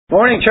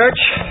Morning, church.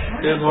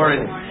 Good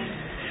morning.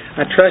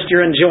 I trust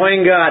you're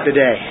enjoying God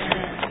today.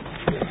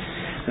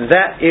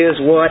 That is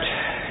what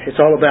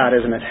it's all about,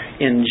 isn't it?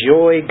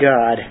 Enjoy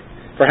God.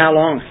 For how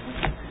long?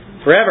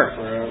 Forever.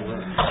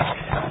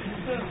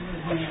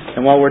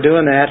 And while we're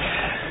doing that,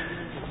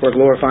 we're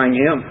glorifying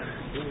Him.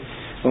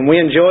 When we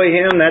enjoy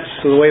Him, that's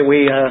the way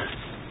we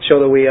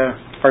show that we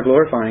are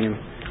glorifying Him.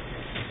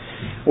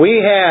 We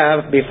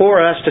have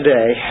before us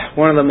today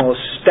one of the most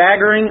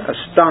staggering,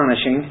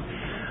 astonishing,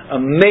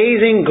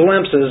 amazing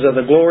glimpses of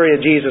the glory of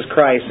Jesus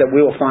Christ that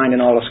we will find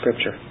in all of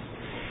Scripture.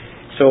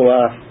 So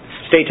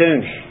stay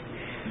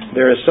tuned.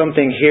 There is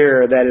something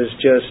here that is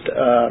just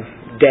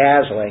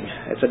dazzling.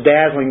 It's a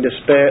dazzling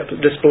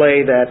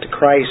display that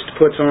Christ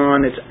puts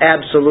on. It's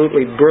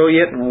absolutely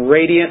brilliant and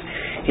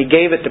radiant. He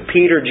gave it to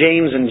Peter,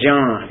 James, and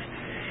John.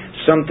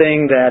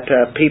 Something that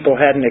people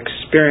hadn't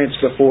experienced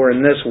before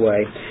in this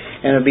way.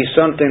 And it would be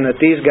something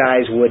that these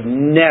guys would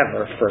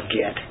never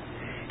forget.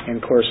 And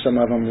of course some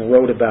of them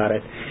wrote about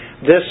it.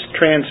 This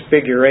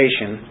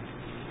transfiguration,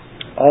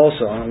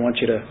 also, I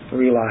want you to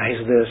realize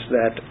this,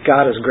 that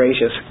God is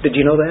gracious. Did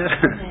you know that?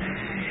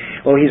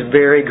 Well, He's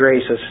very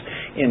gracious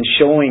in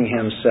showing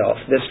Himself,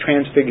 this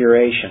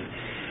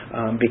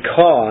transfiguration,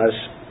 because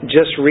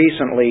just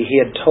recently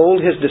He had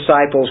told His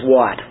disciples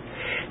what?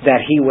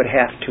 That He would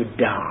have to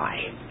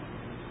die.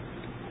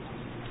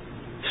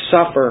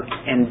 Suffer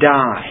and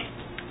die.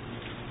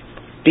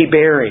 Be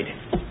buried.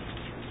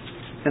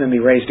 And then be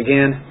raised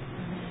again.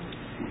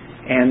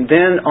 And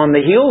then on the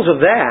heels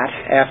of that,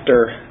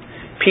 after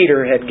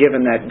Peter had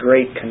given that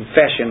great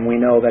confession, we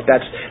know that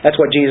that's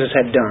what Jesus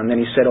had done. Then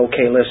He said,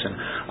 okay, listen,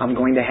 I'm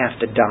going to have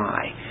to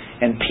die.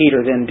 And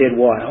Peter then did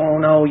what? Oh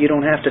no, you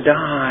don't have to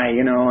die,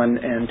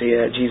 and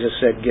Jesus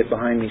said, get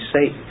behind me,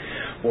 Satan.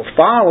 Well,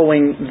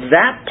 following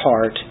that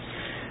part,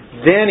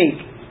 then He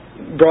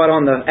brought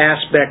on the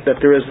aspect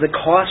that there is the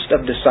cost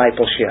of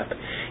discipleship.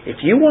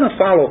 If you want to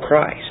follow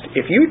Christ,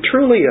 if you're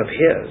truly of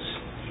His,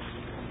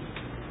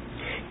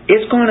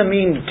 it's going to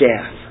mean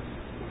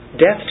death.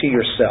 Death to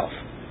yourself.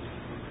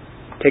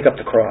 Take up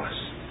the cross.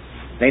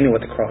 They knew what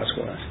the cross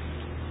was.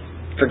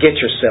 Forget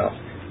yourself.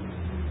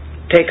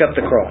 Take up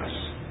the cross.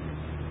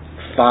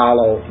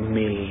 Follow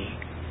me.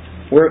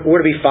 We're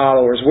to be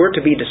followers. We're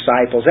to be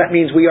disciples. That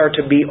means we are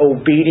to be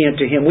obedient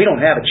to Him. We don't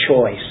have a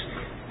choice.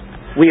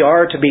 We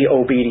are to be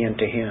obedient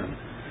to Him.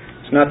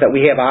 It's not that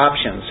we have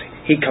options.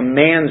 He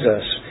commands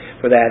us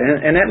for that.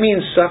 And that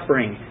means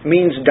suffering. It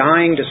means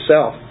dying to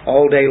self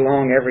all day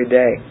long, every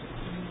day.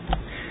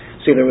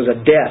 See, there was a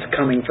death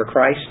coming for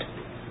Christ.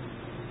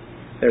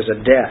 There's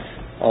a death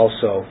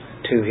also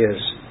to His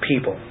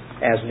people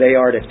as they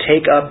are to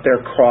take up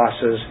their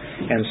crosses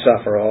and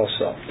suffer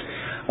also.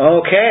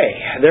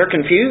 Okay, they're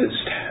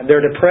confused.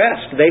 They're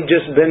depressed. They've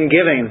just been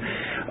giving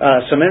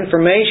some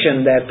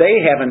information that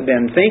they haven't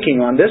been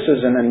thinking on. This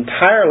is an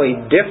entirely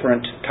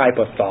different type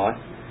of thought.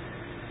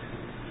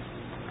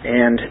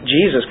 And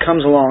Jesus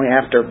comes along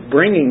after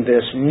bringing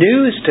this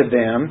news to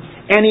them,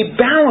 and He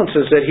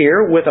balances it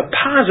here with a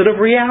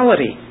positive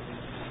reality.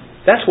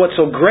 That's what's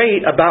so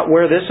great about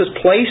where this is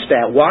placed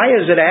at. Why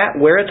is it at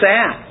where it's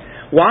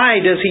at?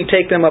 Why does He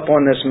take them up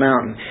on this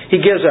mountain?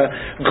 He gives a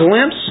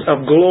glimpse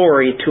of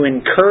glory to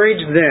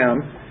encourage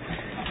them,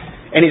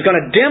 and He's going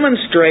to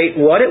demonstrate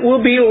what it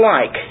will be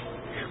like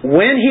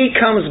when He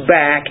comes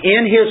back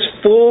in His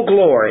full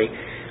glory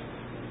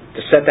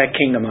to set that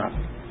kingdom up.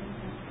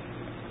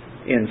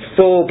 In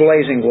full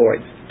blazing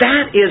glory.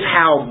 That is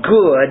how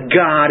good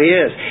God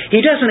is. He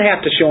doesn't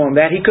have to show them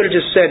that. He could have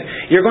just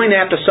said, you're going to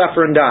have to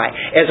suffer and die.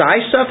 As I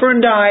suffer and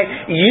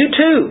die, you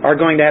too are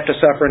going to have to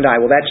suffer and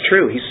die. Well, that's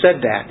true. He said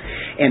that.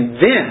 And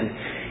then,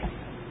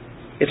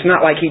 it's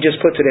not like He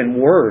just puts it in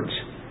words,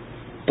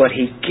 but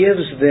He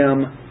gives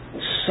them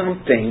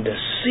something to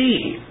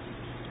see.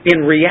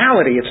 In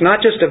reality, it's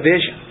not just a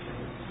vision.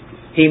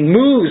 He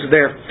moves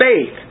their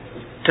faith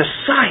to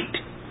sight.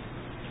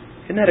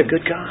 Isn't that a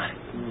good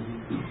God?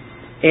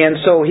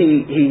 And so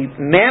He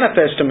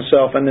manifests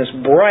Himself in this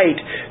bright,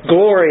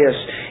 glorious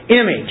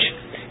image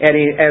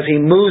as He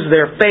moves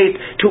their faith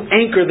to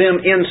anchor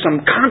them in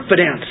some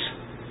confidence.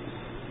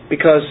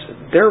 Because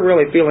they're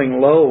really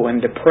feeling low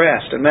and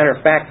depressed. As a matter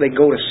of fact, they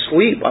go to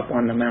sleep up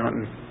on the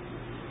mountain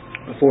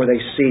before they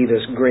see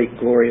this great,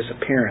 glorious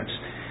appearance.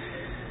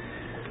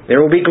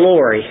 There will be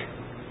glory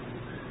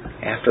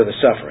after the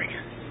suffering.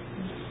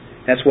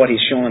 That's what He's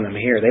showing them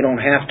here. They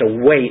don't have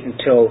to wait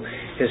until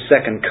His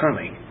second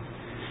coming.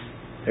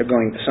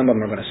 Some of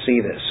them are going to see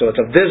this. So it's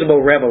a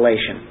visible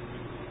revelation.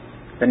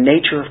 The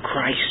nature of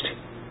Christ.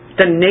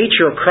 The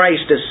nature of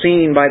Christ is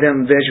seen by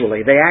them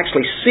visually. They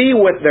actually see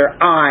with their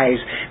eyes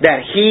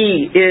that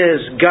He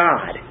is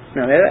God.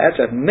 Now that's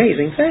an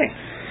amazing thing.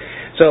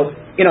 So,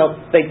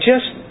 they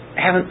just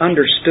haven't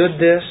understood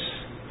this.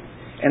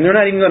 And they're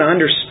not even going to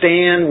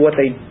understand what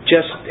they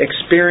just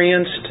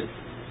experienced.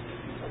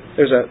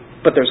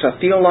 But there's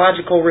a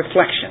theological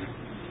reflection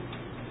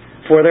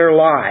for their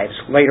lives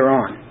later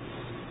on.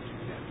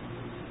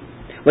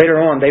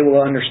 Later on, they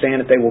will understand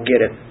it. They will get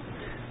it.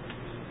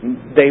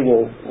 They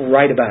will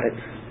write about it.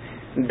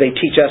 They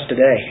teach us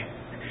today.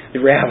 the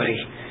reality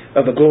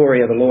of the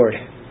glory of the Lord.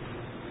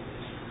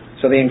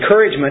 So the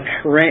encouragement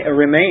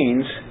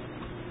remains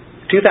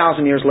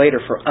 2,000 years later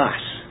for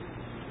us.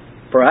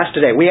 For us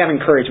today, we have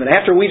encouragement.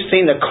 After we've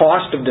seen the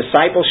cost of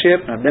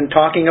discipleship, I've been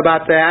talking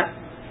about that,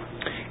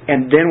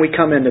 and then we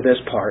come into this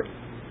part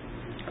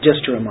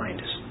just to remind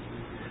us.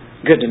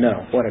 Good to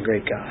know. What a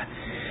great God.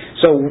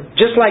 So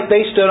just like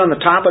they stood on the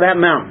top of that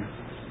mountain,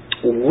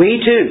 we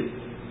too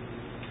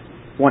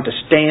want to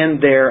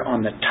stand there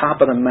on the top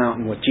of the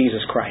mountain with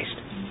Jesus Christ.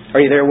 Are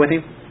you there with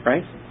Him?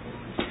 Right?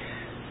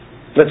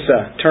 Let's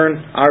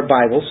turn our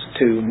Bibles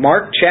to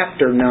Mark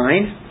chapter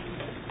 9,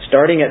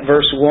 starting at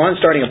verse 1,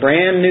 starting a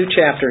brand new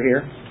chapter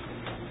here.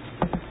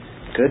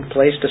 Good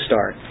place to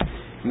start.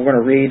 We're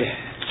going to read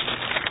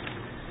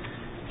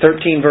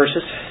 13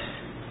 verses.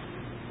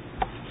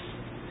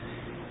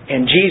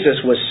 And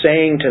Jesus was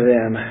saying to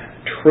them,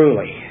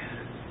 "Truly,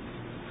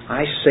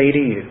 I say to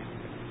you,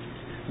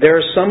 there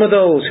are some of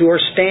those who are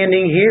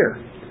standing here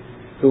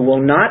who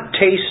will not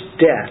taste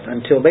death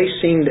until they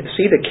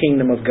see the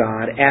kingdom of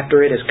God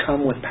after it has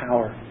come with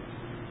power."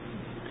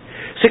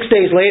 6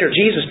 days later,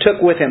 Jesus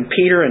took with Him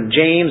Peter and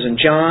James and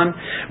John,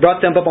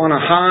 brought them up on a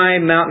high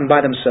mountain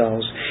by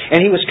themselves,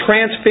 and He was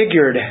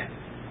transfigured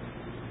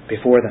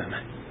before them.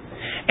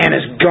 And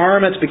His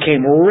garments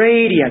became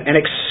radiant and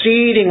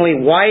exceedingly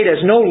white,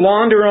 as no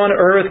launder on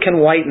earth can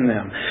whiten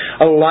them.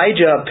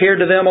 Elijah appeared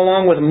to them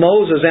along with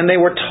Moses, and they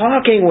were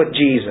talking with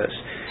Jesus.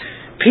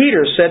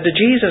 Peter said to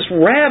Jesus,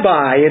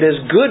 "Rabbi, it is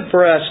good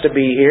for us to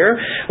be here.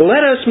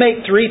 Let us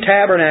make 3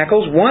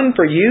 tabernacles, one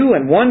for you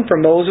and one for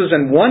Moses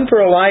and one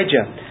for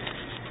Elijah."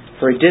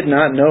 For he did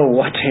not know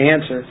what to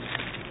answer,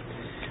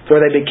 for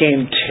they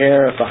became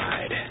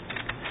terrified.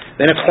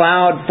 Then a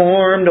cloud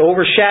formed,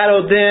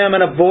 overshadowed them,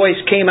 and a voice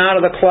came out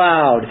of the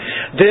cloud.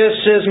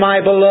 "This is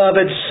my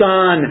beloved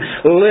Son.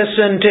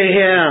 Listen to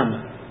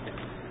Him."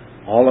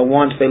 All at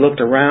once they looked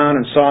around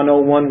and saw no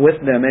one with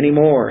them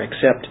anymore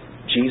except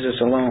Jesus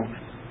alone.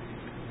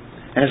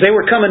 And as they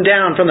were coming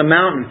down from the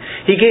mountain,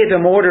 He gave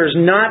them orders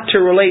not to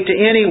relate to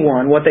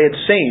anyone what they had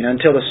seen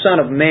until the Son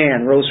of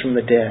Man rose from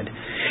the dead.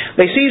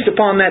 They seized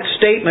upon that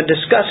statement,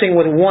 discussing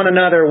with one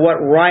another what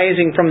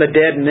rising from the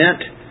dead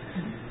meant.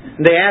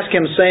 They asked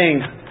Him,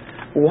 saying,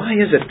 "Why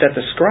is it that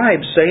the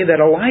scribes say that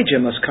Elijah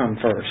must come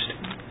first?"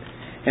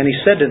 And He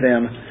said to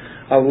them,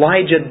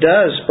 "Elijah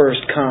does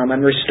first come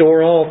and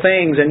restore all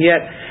things, and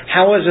yet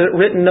how is it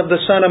written of the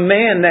Son of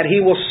Man that He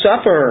will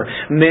suffer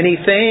many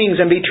things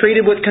and be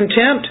treated with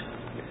contempt?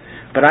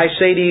 But I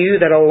say to you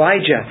that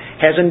Elijah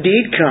has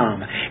indeed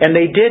come, and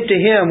they did to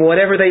him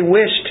whatever they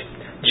wished,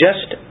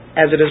 just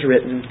as it is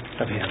written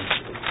of him."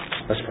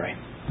 Let's pray.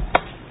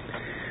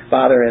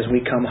 Father, as we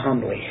come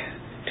humbly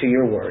to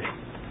Your Word,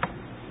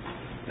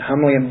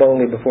 humbly and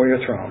boldly before Your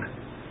throne,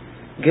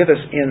 give us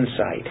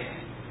insight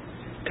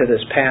to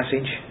this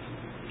passage.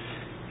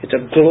 It's a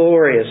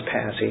glorious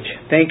passage.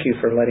 Thank You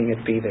for letting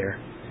it be there,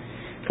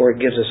 for it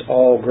gives us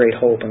all great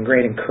hope and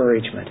great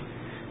encouragement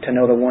to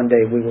know that one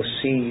day we will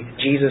see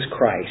Jesus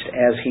Christ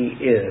as He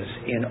is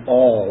in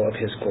all of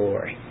His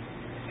glory.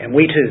 And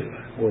we too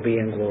will be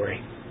in glory.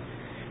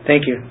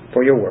 Thank You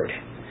for Your Word.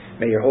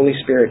 May Your Holy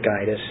Spirit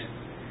guide us,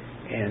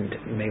 and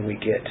may we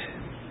get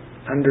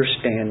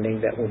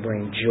understanding that will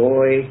bring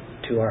joy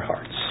to our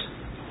hearts.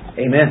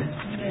 Amen.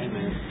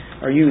 Amen.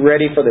 Are you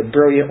ready for the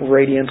brilliant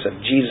radiance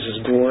of Jesus'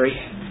 glory?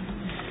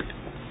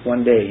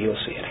 One day you'll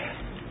see it.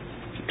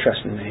 Keep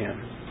trusting in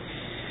Him.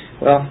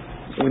 Well,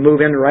 we move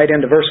right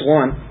into verse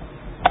 1.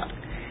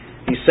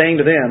 He's saying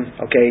to them,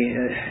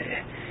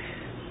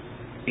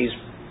 He's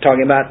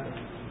talking about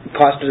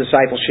cost of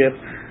discipleship.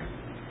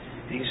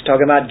 He's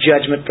talking about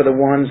judgment for the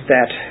ones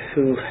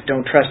who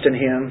don't trust in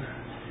Him,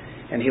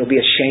 and He'll be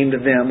ashamed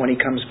of them when He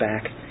comes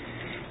back.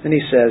 Then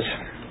He says,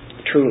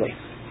 "Truly."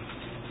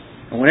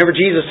 And whenever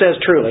Jesus says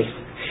 "truly,"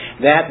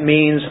 that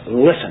means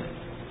listen.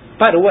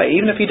 By the way,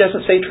 even if He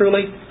doesn't say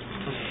 "truly,"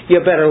 you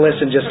better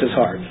listen just as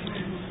hard,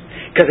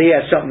 because He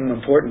has something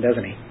important,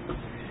 doesn't He?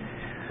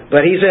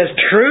 But He says,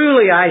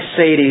 "Truly I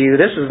say to you,"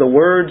 this is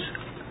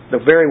the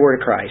very word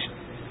of Christ.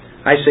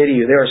 "I say to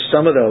you, there are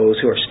some of those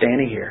who are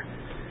standing here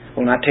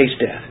will not taste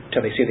death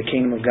till they see the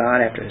kingdom of God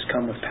after it has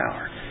come with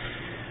power."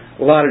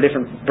 A lot of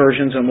different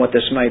versions on what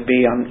this might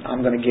be.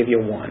 I'm going to give you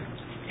one,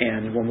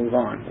 and we'll move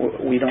on.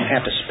 We don't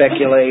have to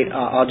speculate.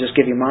 I'll just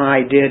give you my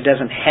idea. It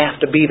doesn't have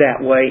to be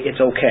that way.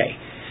 It's okay.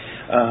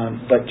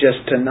 But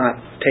just to not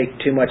take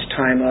too much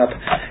time up,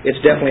 it's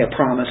definitely a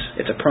promise.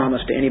 It's a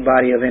promise to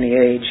anybody of any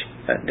age.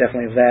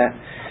 Definitely of that.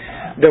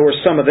 There were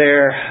some of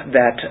there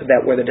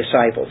that were the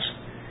disciples,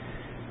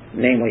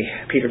 namely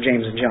Peter,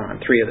 James, and John,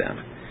 3 of them,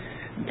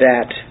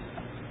 that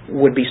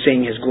would be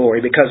seeing His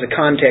glory, because the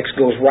context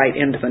goes right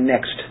into the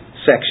next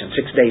section.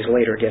 6 days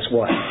later, guess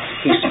what?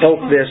 He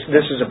spoke this.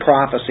 This is a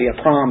prophecy, a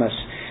promise,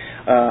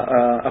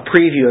 a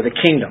preview of the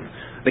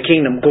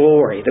kingdom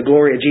glory, the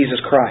glory of Jesus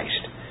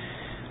Christ.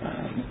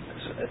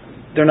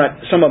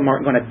 Some of them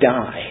aren't going to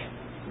die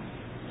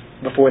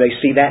before they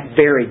see that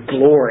very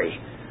glory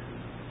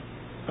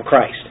of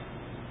Christ.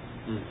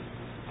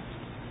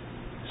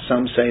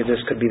 some say this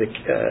could be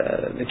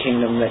the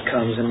kingdom that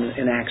comes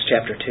in Acts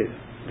chapter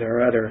 2. There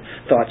are other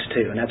thoughts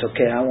too, and that's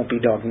okay. I won't be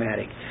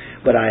dogmatic.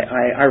 But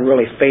I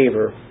really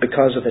favor,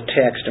 because of the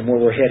text and where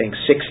we're heading,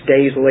 6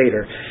 days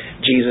later,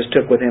 Jesus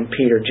took with him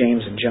Peter,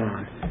 James, and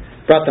John.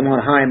 Brought them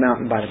on a high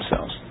mountain by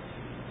themselves.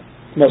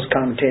 Most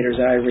commentators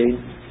that I read,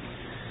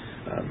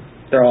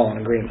 they're all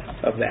in agreement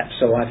of that.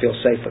 So I feel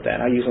safe with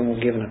that. I usually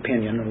won't give an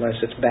opinion unless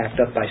it's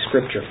backed up by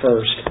Scripture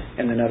first,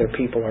 and then other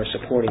people are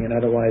supporting it.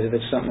 Otherwise, if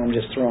it's something I'm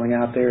just throwing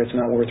out there, it's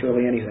not worth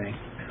really anything.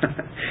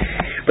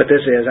 But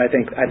this is, I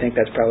think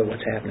that's probably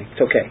what's happening.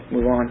 It's okay.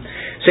 Move on.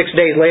 6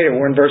 days later,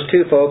 we're in verse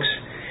 2, folks.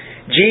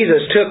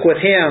 Jesus took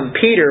with him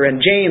Peter and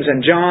James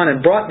and John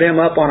and brought them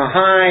up on a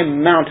high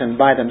mountain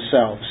by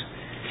themselves.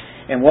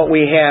 And what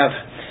we have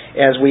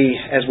as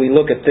we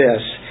look at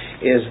this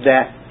is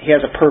that he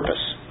has a purpose.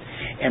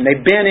 And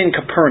they've been in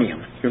Capernaum.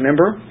 You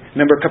remember?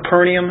 Remember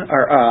Capernaum?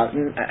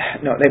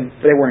 No,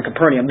 they were in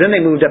Capernaum. Then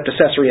they moved up to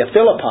Caesarea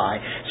Philippi.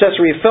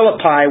 Caesarea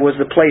Philippi was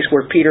the place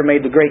where Peter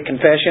made the great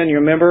confession,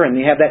 you remember? And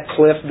you have that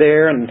cliff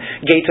there and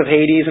gates of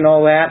Hades and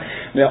all that.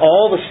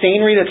 All the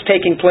scenery that's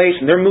taking place,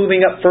 and they're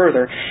moving up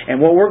further. And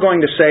what we're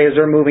going to say is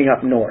they're moving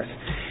up north.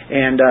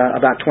 And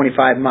about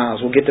 25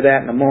 miles. We'll get to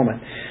that in a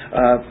moment.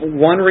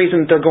 One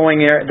reason they're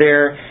going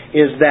there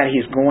is that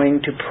he's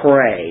going to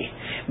pray.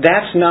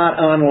 That's not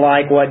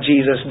unlike what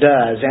Jesus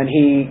does. And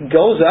he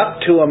goes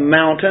up to a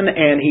mountain,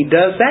 and he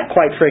does that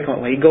quite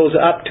frequently. He goes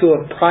up to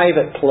a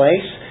private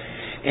place,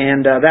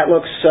 and that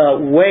looks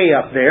way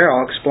up there.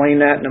 I'll explain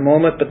that in a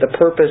moment, but the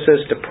purpose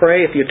is to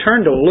pray. If you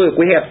turn to Luke,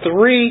 we have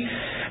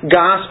 3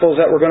 Gospels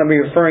that we're going to be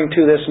referring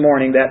to this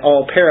morning that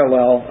all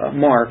parallel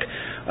Mark.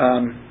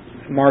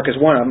 Mark is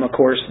one of them, of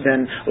course.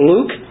 Then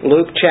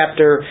Luke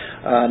chapter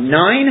 9,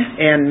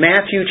 and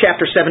Matthew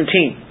chapter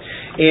 17.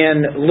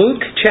 In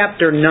Luke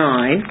chapter 9,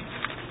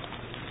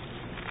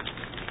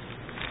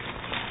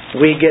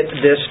 we get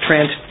this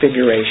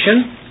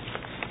transfiguration.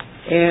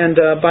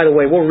 And by the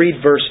way, we'll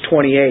read verse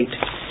 28.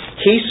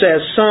 He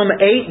says, some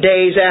 8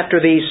 days after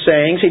these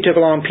sayings, he took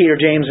along Peter,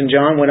 James, and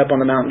John, went up on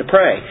the mountain to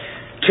pray.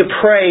 To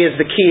pray is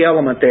the key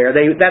element there.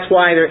 That's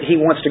why he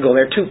wants to go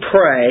there, to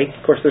pray.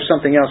 Of course, there's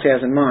something else he has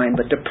in mind,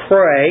 but to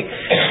pray.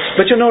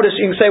 But you'll notice,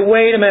 you can say,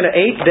 wait a minute,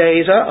 8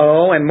 days,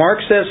 and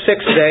Mark says 6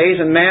 days,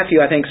 and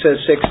Matthew, I think,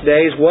 says 6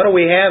 days. What do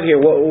we have here?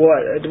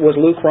 What was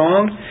Luke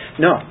wrong?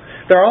 No,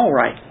 they're all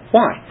right.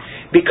 Why?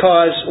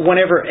 Because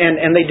whenever,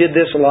 and they did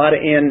this a lot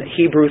in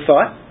Hebrew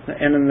thought,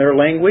 and in their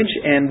language,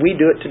 and we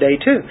do it today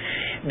too.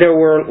 There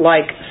were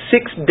like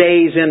 6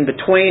 days in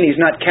between. He's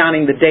not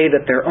counting the day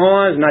that they're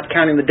on. He's not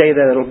counting the day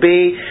that it'll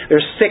be.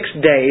 There's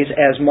 6 days,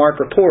 as Mark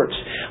reports.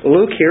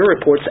 Luke here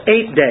reports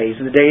 8 days,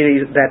 the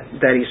day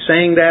that he's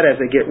saying that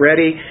as they get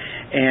ready,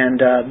 and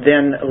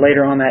then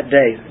later on that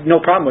day.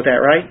 No problem with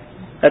that, right?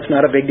 That's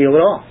not a big deal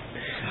at all.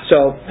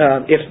 So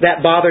if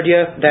that bothered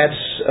you, that's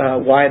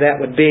why that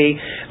would be.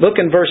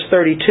 Look in verse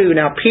 32.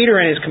 Now Peter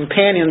and his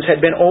companions had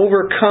been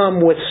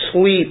overcome with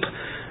sleep.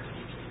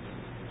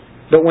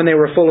 But when they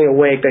were fully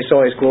awake, they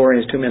saw his glory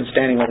and his 2 men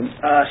standing with him.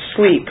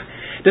 Sleep.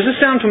 Does this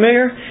sound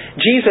familiar?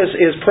 Jesus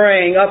is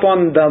praying up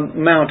on the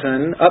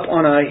mountain, up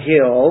on a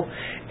hill,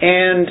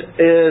 and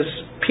is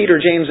Peter,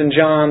 James, and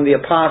John, the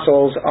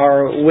apostles,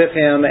 are with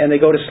him, and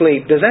they go to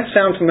sleep. Does that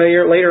sound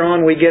familiar? Later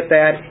on we get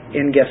that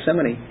in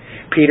Gethsemane.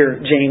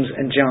 Peter, James,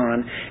 and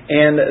John,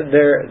 and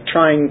they're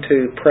trying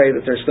to pray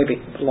that they're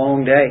sleeping.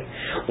 Long day,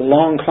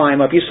 long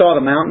climb up. You saw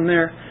the mountain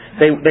there?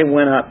 They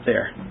went up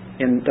there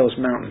in those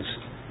mountains.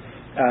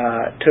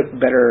 Took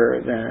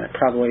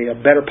probably a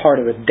better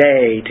part of the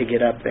day to get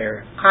up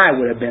there. I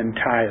would have been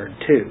tired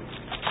too.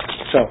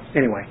 So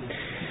anyway,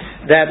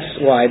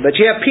 that's why. But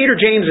you have Peter,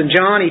 James, and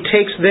John. He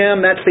takes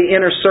them. That's the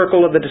inner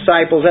circle of the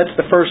disciples. That's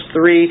the first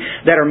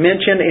 3 that are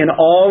mentioned in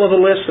all of the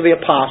lists of the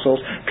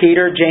apostles.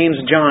 Peter, James,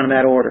 and John in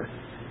that order.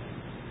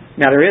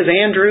 Now there is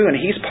Andrew, and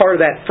he's part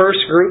of that first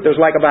group. There's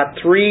like about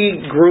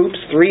 3 groups,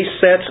 3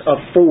 sets of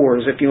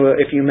 4s, if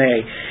you may.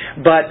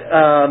 But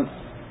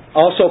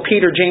also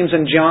Peter, James,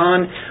 and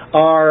John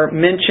are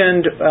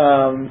mentioned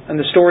in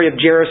the story of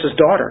Jairus'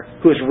 daughter,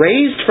 who was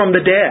raised from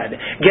the dead.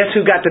 Guess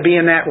who got to be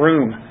in that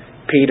room?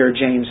 Peter,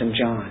 James, and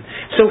John.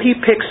 So he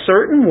picks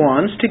certain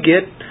ones to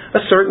get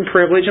a certain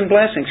privilege and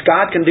blessings.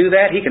 God can do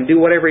that. He can do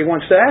whatever He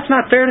wants to. That's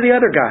not fair to the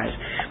other guys.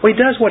 Well, He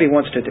does what He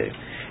wants to do.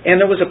 And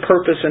there was a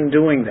purpose in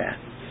doing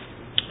that.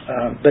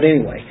 But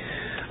anyway,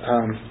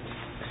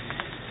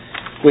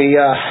 we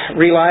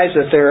realize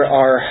that there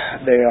are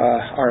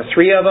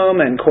 3 of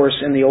them, and of course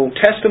in the Old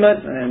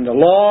Testament and the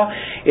law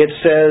it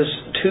says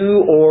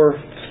 2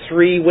 or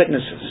 3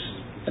 witnesses,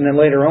 and then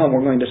later on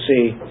we're going to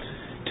see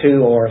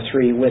 2 or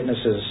 3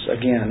 witnesses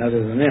again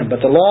other than them. But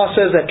the law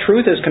says that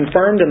truth is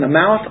confirmed in the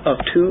mouth of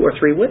 2 or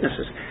 3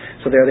 witnesses.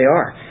 So there they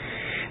are.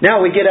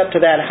 Now we get up to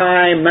that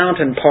high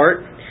mountain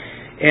part.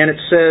 And it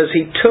says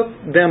he took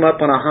them up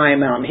on a high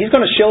mountain. He's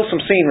going to show some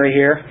scenery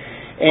here.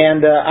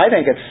 And I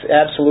think it's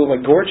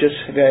absolutely gorgeous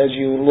as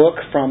you look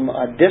from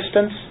a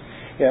distance.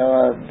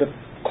 The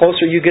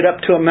closer you get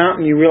up to a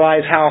mountain, you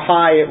realize how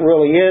high it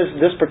really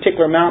is. This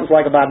particular mountain's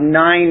like about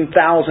 9,000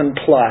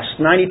 plus,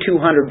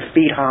 9,200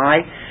 feet high.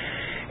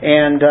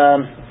 And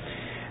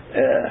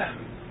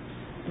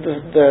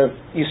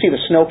you see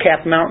the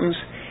snow-capped mountains?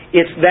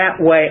 It's that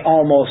way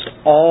almost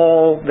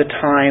all the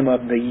time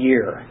of the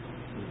year.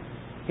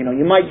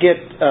 You might get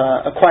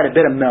quite a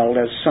bit of melt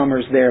as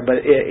summer's there,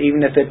 but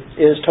even if it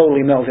is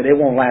totally melted, it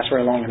won't last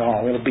very long at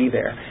all. It'll be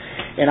there.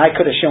 And I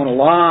could have shown a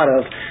lot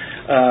of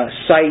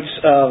sites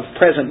of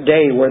present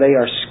day where they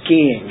are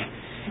skiing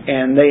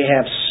and they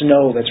have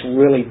snow that's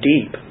really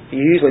deep. You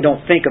usually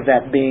don't think of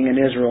that being in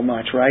Israel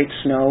much, right?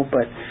 Snow,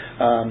 but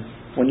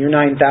when you're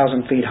 9,000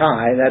 feet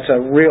high, that's a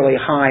really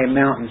high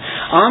mountain.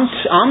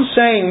 I'm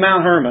saying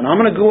Mount Hermon.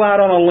 I'm going to go out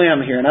on a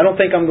limb here, and I don't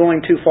think I'm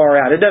going too far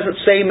out. It doesn't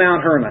say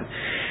Mount Hermon,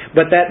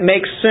 but that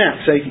makes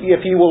sense.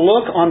 If you will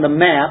look on the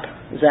map,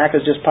 Zach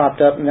has just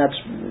popped up, and that's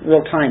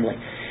real timely.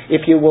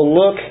 If you will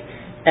look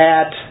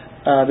at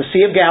the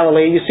Sea of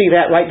Galilee, you see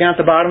that right down at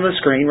the bottom of the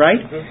screen, right?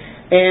 Mm-hmm.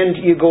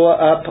 And you go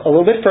up a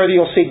little bit further,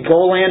 you'll see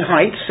Golan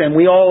Heights, and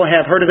we all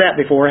have heard of that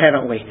before,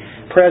 haven't we?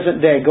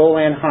 Present day,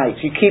 Golan Heights.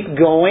 You keep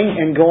going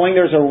and going.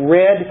 There's a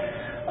red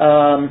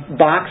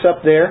box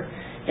up there,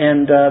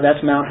 and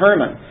that's Mount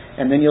Hermon.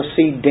 And then you'll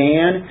see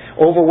Dan.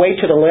 Over way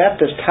to the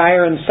left is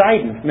Tyre and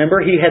Sidon. Remember,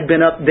 he had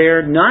been up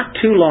there not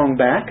too long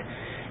back,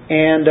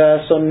 and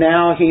so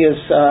now he has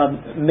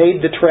made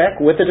the trek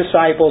with the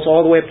disciples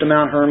all the way up to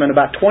Mount Hermon,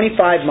 about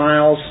 25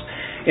 miles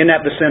in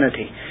that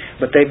vicinity.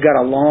 But they've got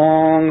a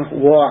long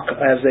walk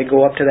as they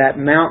go up to that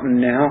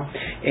mountain now.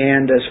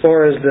 And as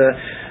far as the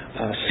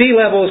sea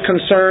level is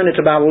concerned, it's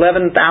about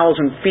 11,000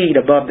 feet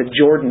above the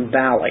Jordan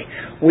Valley.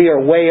 We are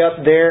way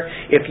up there.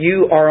 If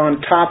you are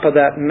on top of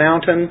that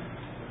mountain,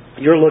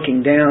 you're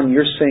looking down,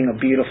 you're seeing a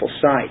beautiful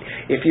sight.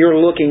 If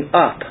you're looking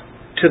up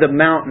to the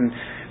mountain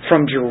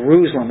from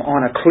Jerusalem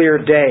on a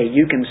clear day,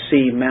 you can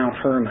see Mount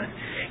Hermon.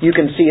 You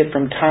can see it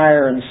from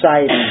Tyre and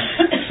Sidon,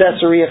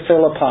 Caesarea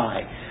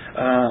Philippi.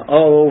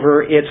 All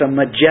over. It's a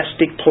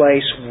majestic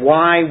place.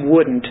 Why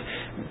wouldn't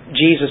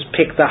Jesus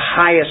pick the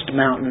highest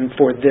mountain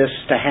for this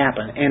to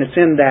happen? And it's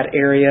in that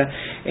area,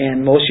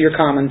 and most of your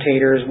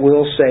commentators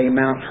will say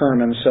Mount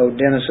Hermon, so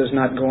Dennis is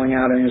not going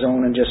out on his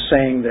own and just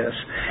saying this.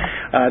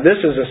 This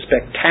is a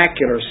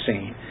spectacular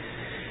scene.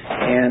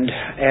 And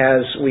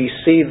as we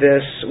see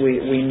this,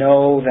 we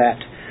know that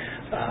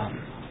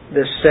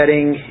this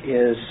setting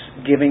is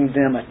giving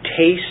them a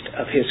taste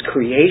of His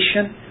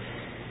creation.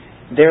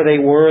 There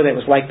they were. It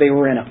was like they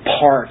were in a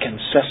park in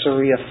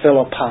Caesarea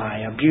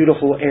Philippi, a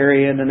beautiful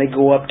area, and then they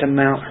go up to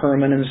Mount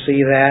Hermon and see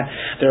that.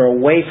 They're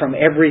away from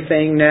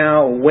everything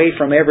now, away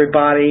from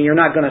everybody. You're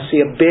not going to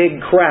see a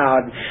big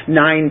crowd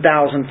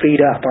 9,000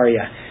 feet up, are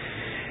you?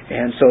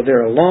 And so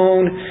they're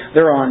alone.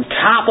 They're on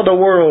top of the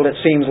world,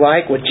 it seems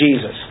like, with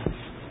Jesus.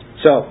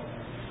 So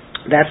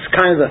that's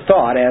kind of the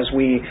thought as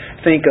we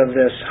think of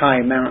this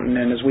high mountain,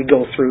 and as we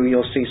go through,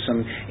 you'll see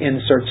some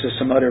inserts of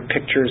some other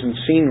pictures and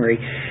scenery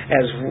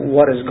as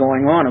what is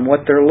going on and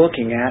what they're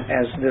looking at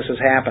as this is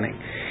happening.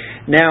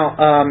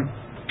 Now,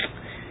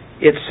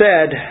 it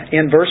said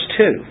in verse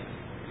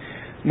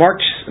 2, Mark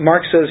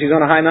says he's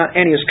on a high mountain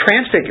and he is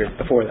transfigured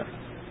before them.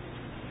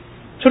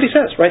 That's what he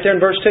says right there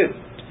in verse 2.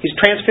 He's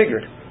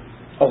transfigured.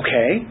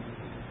 Okay.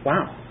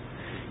 Wow.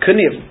 Couldn't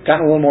he have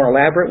gotten a little more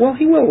elaborate? Well,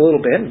 he will a little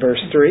bit in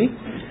verse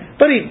 3.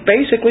 But he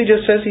basically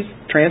just says he's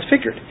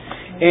transfigured.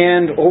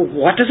 And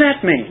what does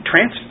that mean?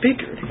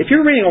 Transfigured. If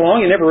you're reading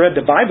along, you never read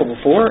the Bible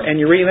before, and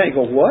you're reading that, you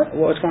go, what?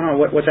 What's going on?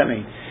 What's that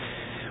mean?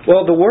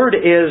 Well, the word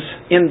is,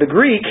 in the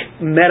Greek,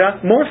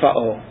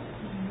 metamorpho,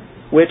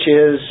 which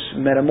is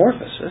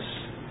metamorphosis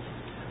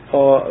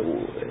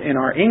in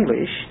our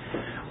English.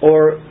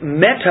 Or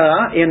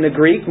meta in the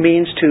Greek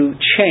means to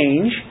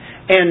change,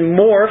 and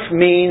morph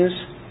means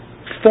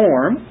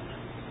form,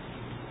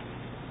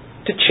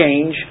 to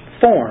change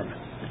form.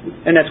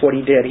 And that's what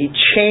he did. He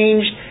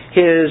changed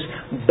his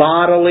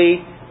bodily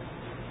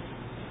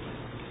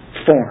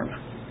form.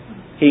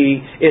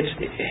 In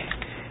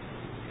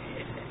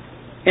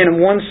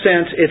one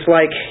sense, it's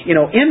like,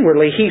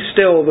 inwardly he's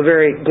still the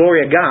very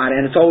glory of God,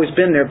 and it's always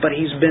been there, but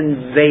he's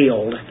been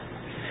veiled.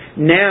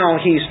 Now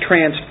he's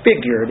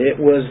transfigured.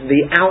 It was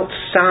the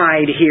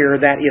outside here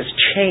that is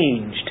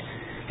changed.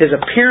 His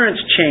appearance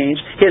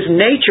changed. His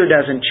nature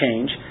doesn't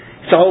change.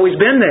 It's always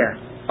been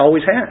there.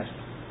 Always has.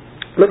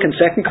 Look in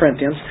 2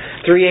 Corinthians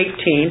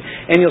 3:18,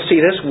 and you'll see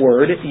this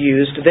word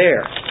used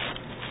there.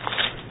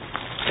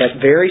 That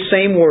very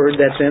same word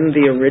that's in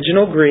the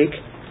original Greek.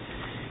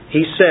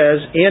 He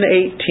says in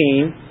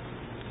 18,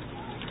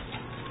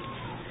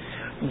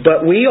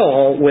 but we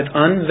all with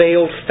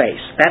unveiled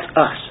face, that's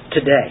us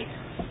today,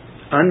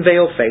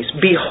 unveiled face,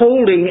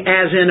 beholding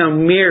as in a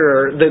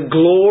mirror the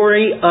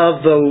glory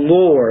of the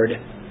Lord,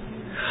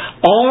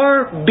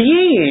 are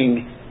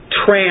being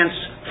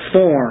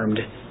transformed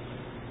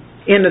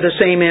into the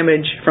same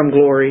image from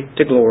glory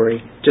to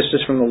glory, just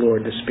as from the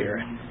Lord the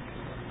Spirit.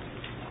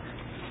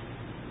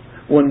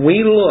 When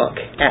we look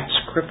at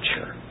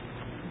Scripture,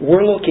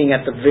 we're looking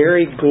at the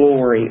very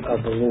glory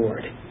of the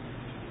Lord.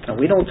 Now,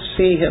 we don't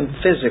see Him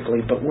physically,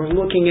 but we're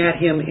looking at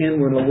Him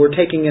inwardly. We're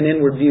taking an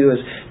inward view, as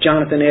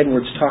Jonathan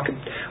Edwards talked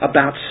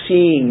about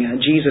seeing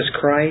Jesus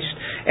Christ.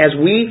 As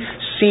we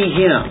see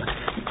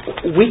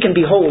Him, we can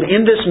behold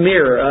in this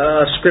mirror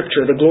of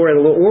Scripture the glory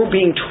of the Lord. We're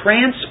being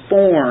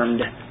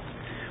transformed.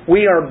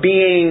 We are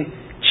being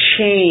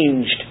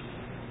changed.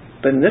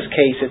 But in this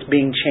case, it's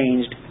being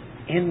changed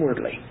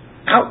inwardly,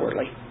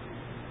 outwardly.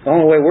 The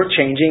only way we're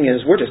changing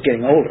is we're just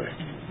getting older.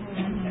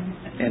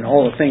 And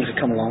all the things that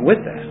come along with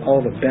that. All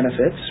the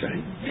benefits,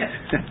 right?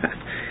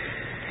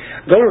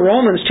 Go to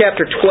Romans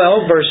chapter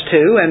 12, verse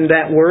 2, and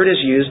that word is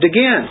used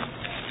again.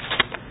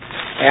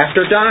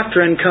 After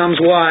doctrine comes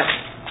what?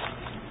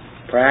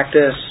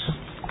 Practice.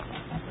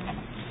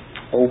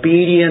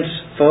 Obedience,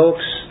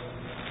 folks.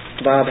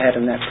 Bob had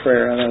in that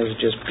prayer, I thought it was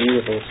just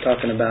beautiful. It's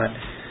talking about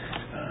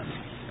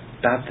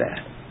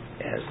that.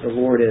 As the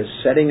Lord is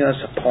setting us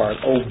apart,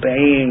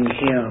 obeying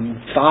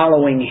Him,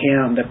 following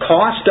Him. The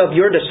cost of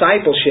your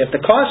discipleship, the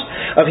cost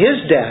of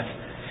His death,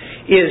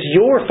 is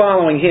your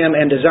following Him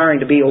and desiring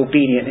to be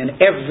obedient in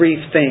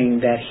everything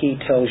that He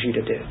tells you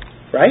to do.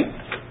 Right?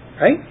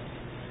 Right?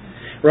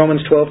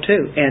 Romans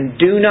 12:2. And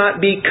do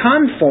not be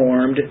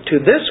conformed to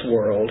this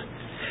world,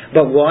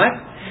 but what?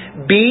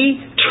 Be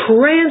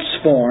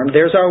transformed.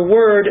 There's our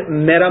word,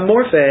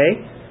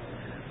 metamorphe.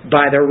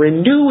 By the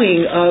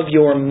renewing of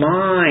your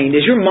mind.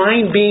 Is your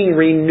mind being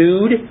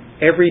renewed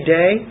every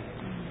day?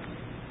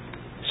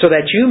 So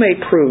that you may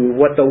prove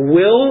what the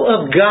will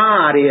of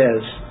God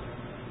is.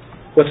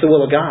 What's the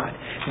will of God?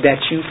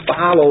 That you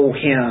follow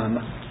Him.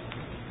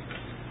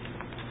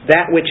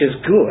 That which is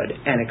good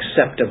and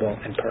acceptable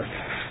and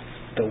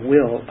perfect. The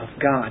will of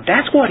God.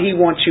 That's what He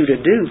wants you to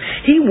do.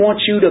 He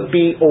wants you to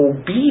be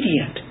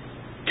obedient.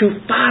 To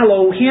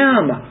follow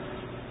Him.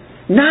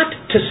 Not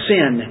to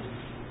sin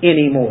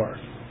anymore.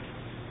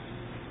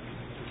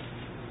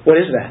 What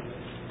is that?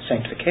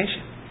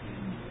 Sanctification.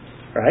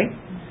 Right?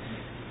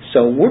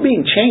 So we're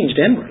being changed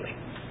inwardly.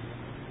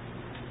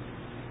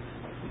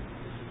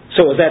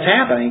 So as that's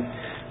happening,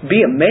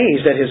 be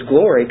amazed at His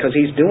glory because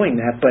He's doing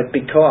that, but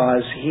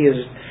because He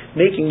is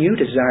making you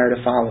desire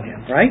to follow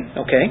Him. Right?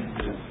 Okay.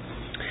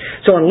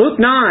 So in Luke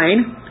 9,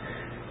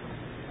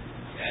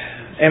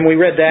 and we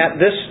read that,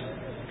 this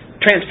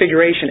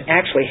transfiguration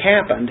actually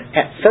happened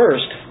at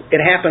first. It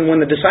happened when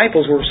the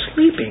disciples were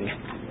sleeping.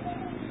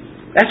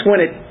 That's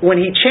when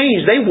He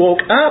changed. They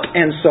woke up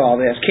and saw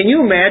this. Can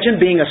you imagine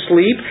being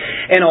asleep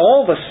and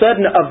all of a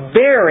sudden a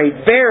very,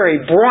 very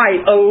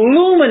bright,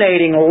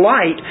 illuminating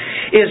light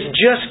is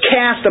just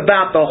cast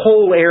about the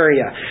whole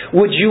area?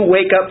 Would you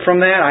wake up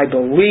from that? I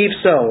believe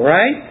so,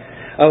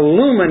 right?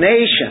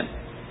 Illumination.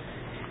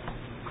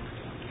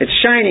 It's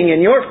shining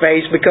in your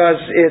face because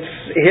it's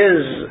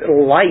His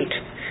light.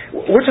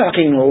 We're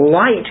talking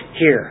light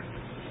here.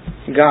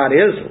 God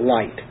is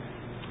light.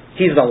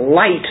 He's the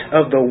light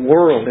of the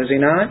world, is He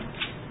not?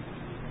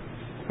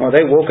 Well,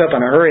 they woke up in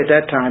a hurry at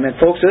that time. And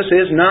folks, this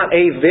is not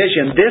a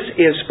vision. This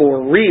is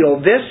for real.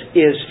 This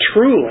is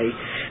truly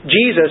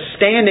Jesus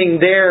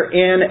standing there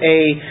in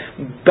a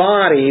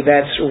body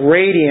that's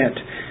radiant.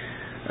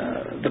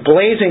 The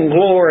blazing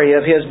glory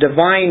of His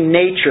divine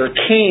nature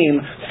came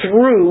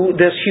through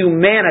this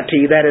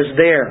humanity that is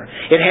there.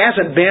 It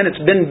hasn't been.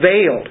 It's been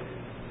veiled.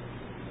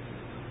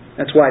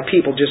 That's why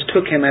people just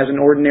took Him as an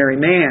ordinary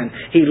man.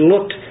 He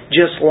looked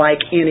just like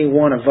any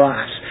one of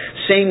us.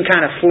 Same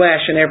kind of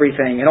flesh and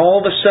everything. And all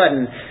of a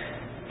sudden,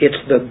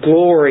 it's the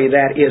glory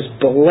that is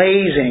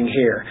blazing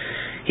here.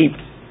 He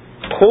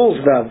pulls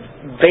the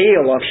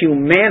veil of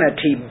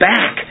humanity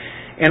back.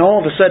 And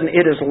all of a sudden,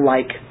 it is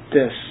like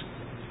this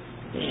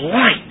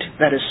light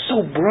that is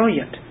so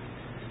brilliant.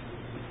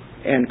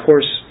 And of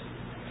course,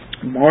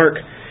 Mark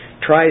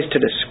tries to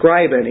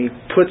describe it. He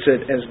puts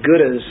it as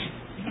good as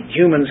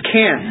humans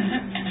can.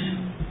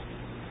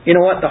 You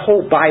know what? The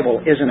whole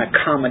Bible is an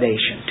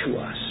accommodation to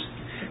us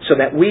so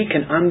that we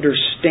can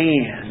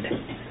understand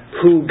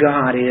who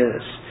God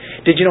is.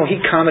 Did you know He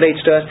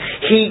accommodates to us?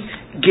 He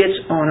gets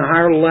on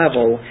our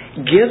level,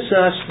 gives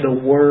us the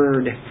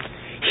Word.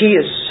 He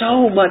is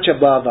so much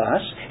above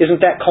us.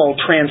 Isn't that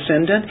called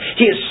transcendent?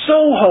 He is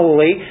so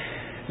holy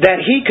that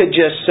He could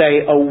just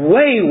say,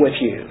 away with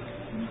you.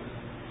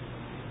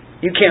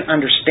 You can't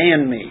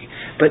understand me.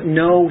 But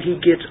no, He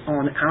gets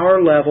on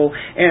our level.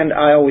 And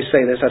I always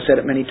say this, I've said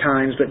it many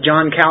times, but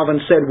John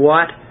Calvin said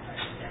what?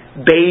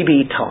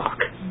 Baby talk.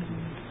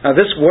 Now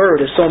this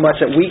word is so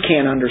much that we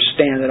can't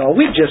understand it all.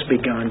 We've just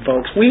begun,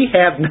 folks. We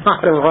have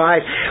not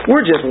arrived.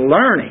 We're just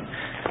learning.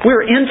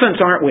 We're infants,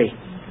 aren't we?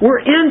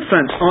 We're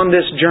infants on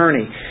this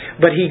journey.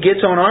 But He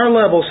gets on our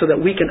level so that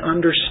we can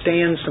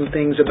understand some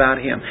things about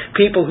Him.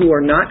 People who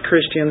are not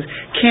Christians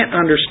can't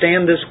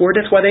understand this word.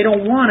 That's why they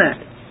don't want it.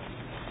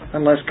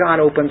 Unless God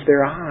opens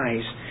their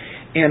eyes.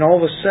 And all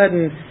of a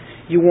sudden,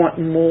 you want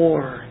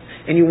more.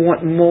 And you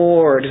want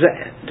more. Does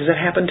that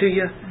happen to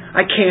you?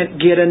 I can't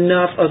get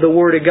enough of the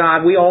Word of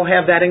God. We all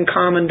have that in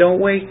common,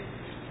 don't we?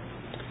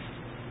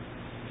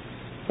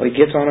 Well, He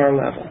gets on our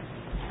level.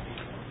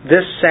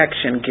 This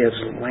section gives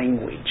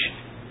language.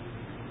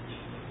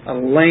 a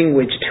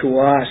language to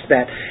us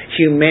that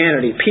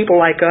humanity, people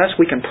like us,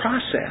 we can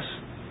process.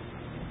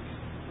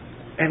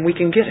 And we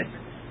can get it.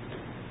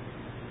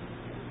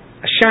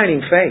 A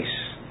shining face.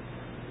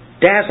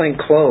 Dazzling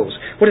clothes.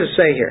 What does it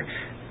say here?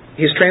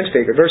 He's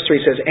transfigured. Verse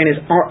 3 says, and his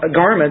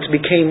garments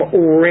became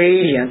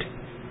radiant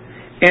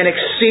and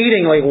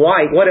exceedingly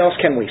white. What else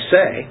can we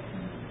say?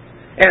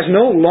 As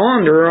no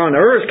launder on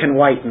earth can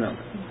whiten them.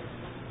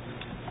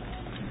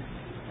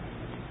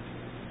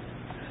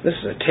 This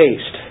is a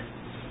taste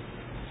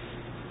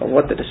of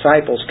what the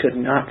disciples could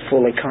not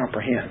fully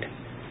comprehend.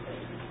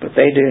 But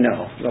they do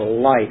know the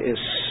light is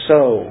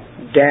so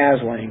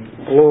dazzling,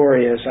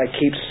 glorious. I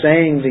keep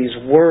saying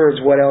these words.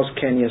 What else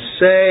can you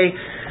say?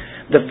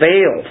 The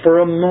veil, for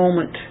a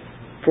moment,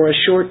 for a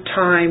short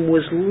time,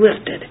 was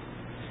lifted.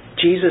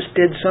 Jesus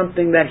did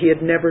something that He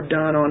had never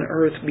done on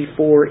earth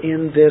before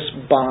in this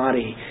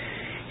body.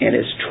 And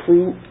His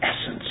true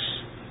essence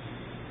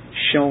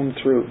shone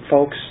through.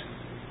 Folks,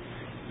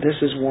 this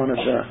is one of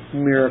the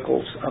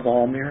miracles of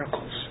all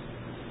miracles.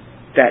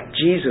 That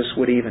Jesus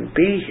would even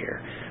be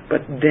here.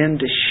 But then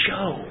to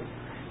show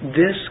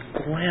this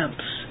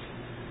glimpse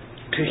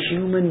to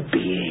human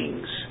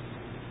beings,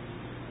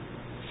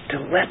 to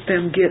let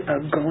them get a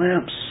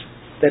glimpse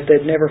that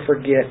they'd never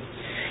forget.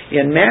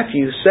 In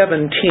Matthew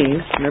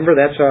 17, remember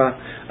that's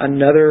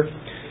another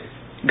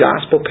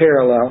gospel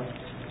parallel.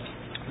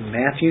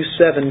 Matthew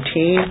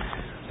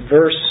 17,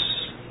 verse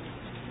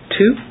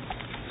 2.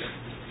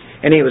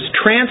 And He was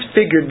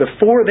transfigured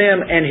before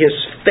them, and His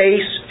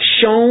face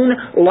shone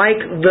like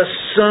the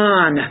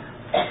sun.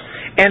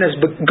 And His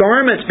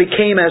garments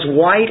became as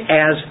white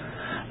as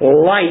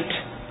light.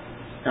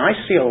 Now I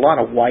see a lot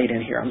of white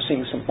in here. I'm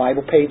seeing some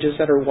Bible pages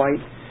that are white.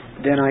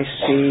 Then I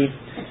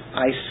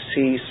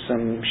see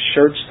some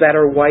shirts that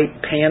are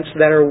white, pants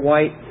that are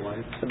white.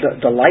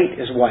 The light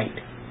is white.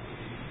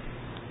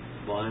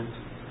 Blinds.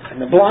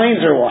 And the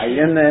blinds are white.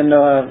 And then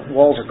the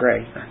walls are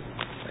gray.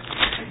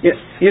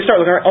 You start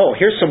looking around, oh,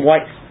 here's some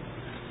white.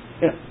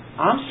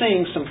 I'm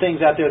seeing some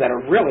things out there that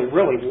are really,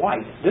 really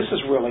white. This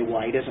is really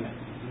white, isn't it?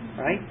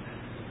 Right?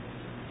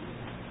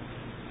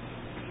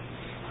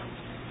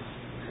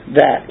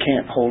 That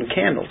can't hold a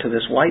candle to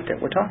this white that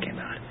we're talking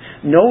about.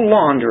 No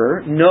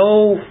launderer,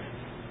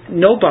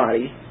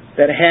 nobody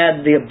that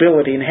had the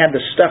ability and had the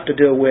stuff to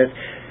do with,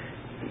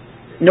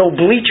 no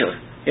bleacher,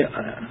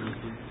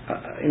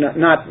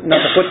 not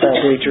the football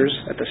bleachers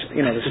at the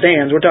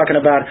stands. We're talking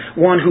about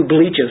one who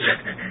bleaches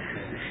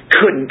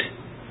couldn't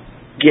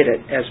get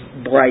it as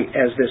bright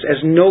as this,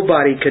 as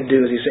nobody could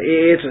do. As you say,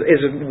 it's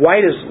as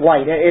white as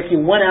light. If you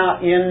went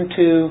out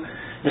into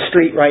the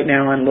street right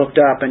now and looked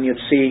up and you'd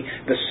see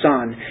the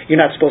sun, you're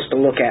not supposed to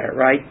look at it,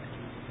 right?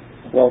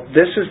 Well,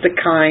 this is the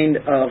kind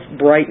of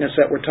brightness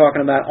that we're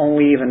talking about,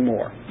 only even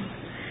more.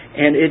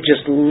 And it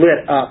just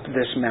lit up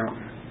this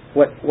mountain.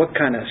 What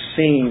kind of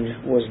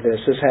scene was this?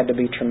 This had to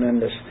be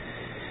tremendous.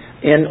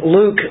 In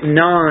Luke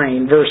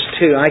 9, verse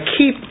 2, I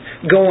keep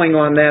going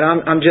on that.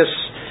 I'm just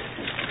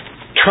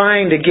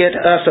trying to get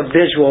us a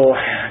visual,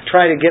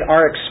 try to get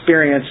our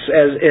experience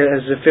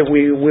as if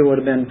we would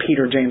have been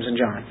Peter, James, and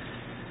John.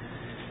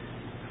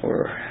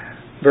 Or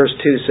verse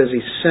 2 says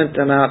He sent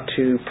them out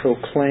to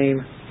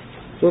proclaim.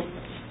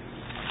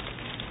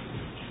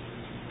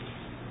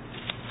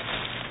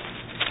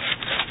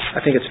 I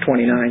think it's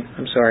 29.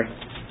 I'm sorry.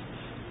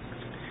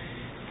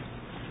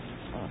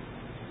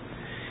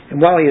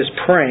 And while He is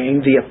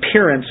praying, the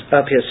appearance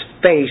of His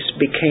face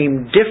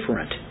became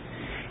different,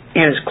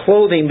 and His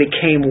clothing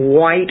became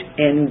white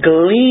and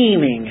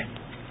gleaming.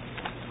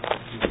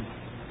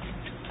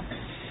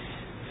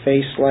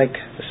 Face like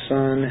the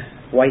sun,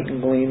 white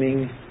and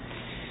gleaming.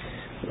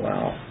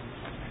 Wow.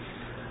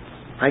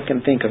 I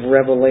can think of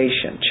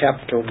Revelation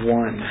chapter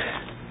 1,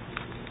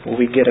 where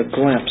we get a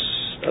glimpse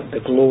of the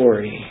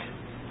glory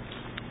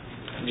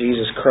of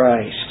Jesus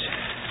Christ.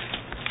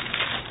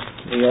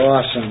 The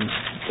awesome,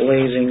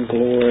 blazing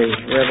glory.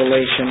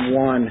 Revelation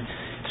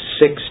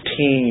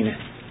 1:16.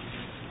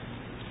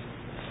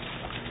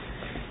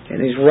 In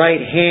His right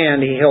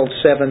hand He held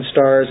 7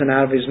 stars, and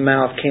out of His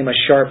mouth came a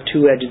sharp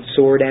two-edged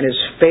sword, and His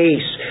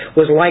face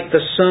was like the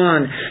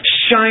sun,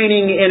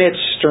 shining in its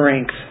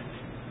strength.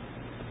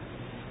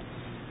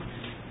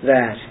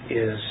 That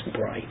is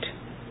bright.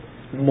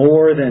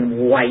 More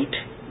than white.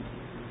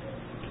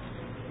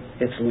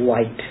 It's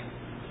light.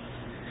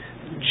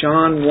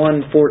 John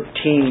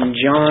 1:14,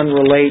 John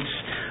relates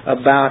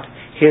about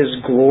His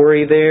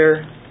glory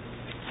there.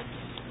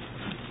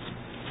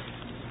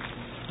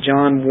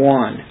 John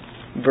 1,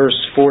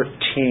 verse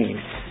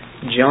 14.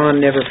 John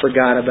never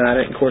forgot about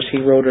it. Of course, he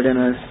wrote it in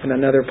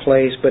another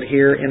place, but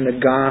here in the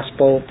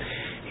Gospel,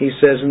 he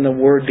says, and the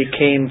Word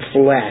became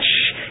flesh.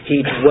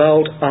 He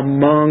dwelt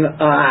among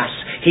us.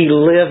 He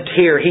lived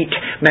here.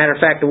 Matter of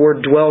fact, the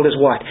word dwelled is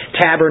what?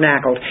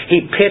 Tabernacled.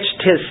 He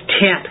pitched His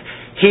tent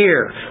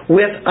here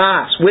with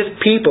us, with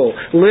people,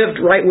 lived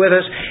right with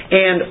us.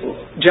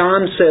 And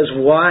John says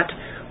what?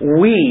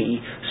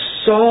 We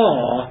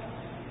saw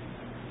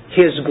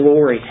His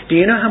glory. Do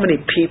you know how many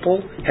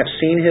people have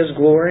seen His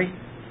glory?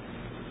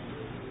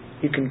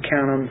 You can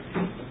count them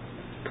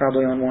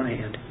probably on one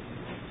hand.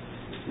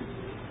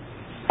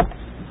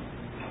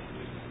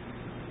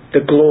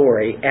 The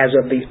glory as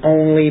of the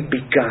only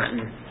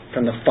begotten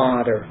from the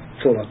Father,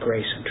 full of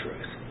grace and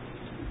truth.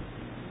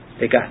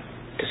 They got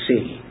to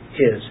see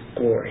His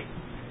glory.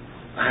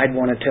 I'd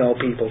want to tell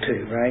people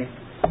too, right?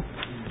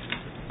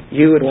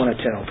 You would want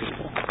to tell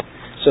people.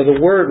 So the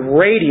word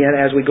radiant,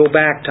 as we go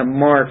back to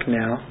Mark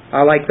now,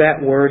 I like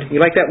that word. You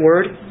like that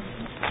word?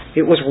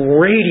 It was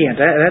radiant.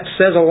 That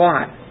says a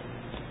lot.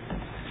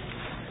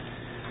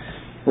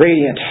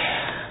 Radiant.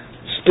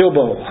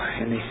 Stilbo.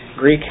 In the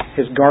Greek,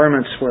 his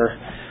garments were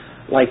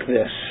like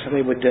this.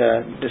 They would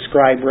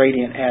describe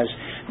radiant as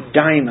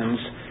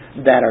diamonds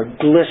that are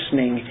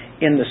glistening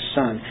in the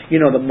sun. You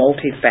know the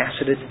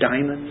multifaceted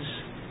diamonds?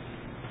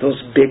 Those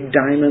big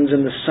diamonds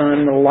in the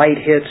sun, the light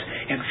hits,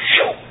 and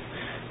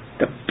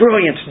shoo, the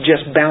brilliance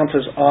just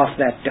bounces off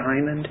that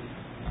diamond.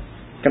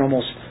 It can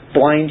almost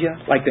blind you,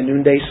 like the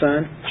noonday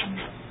sun.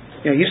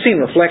 You know, you've seen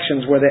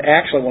reflections where they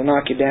actually will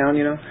knock you down,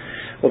 you know.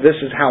 Well, this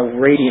is how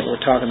radiant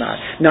we're talking about.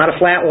 Not a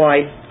flat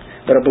white,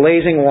 but a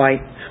blazing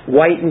white,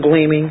 white and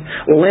gleaming,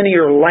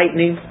 linear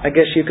lightning, I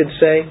guess you could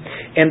say.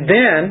 And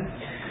then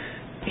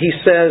he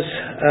says,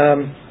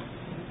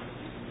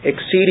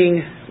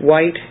 exceeding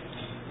white,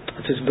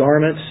 it's his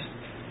garments.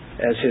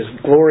 As his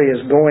glory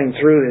is going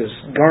through his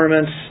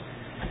garments,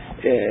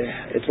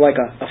 it's like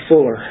a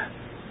fuller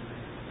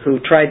who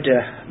tried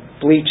to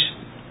bleach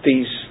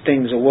these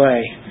things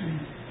away.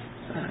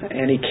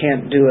 And he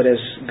can't do it as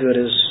good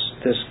as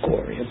this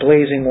glory. A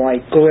blazing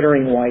white,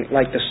 glittering white,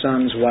 like the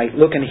sun's white.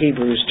 Look in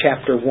Hebrews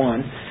chapter 1,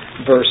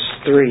 verse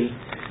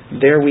 3.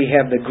 There we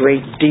have the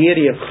great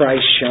deity of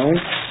Christ shown.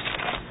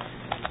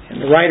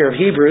 And the writer of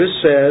Hebrews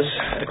says,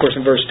 of course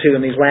in verse 2,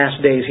 in these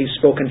last days He's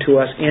spoken to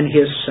us in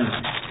His Son.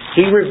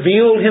 He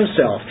revealed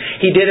Himself.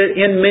 He did it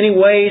in many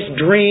ways,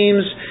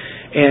 dreams,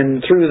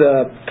 and through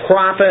the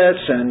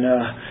prophets, and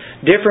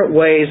different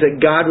ways that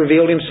God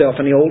revealed Himself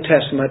in the Old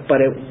Testament, but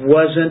it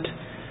wasn't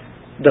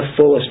the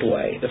fullest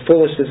way. The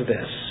fullest is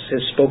this,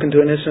 is spoken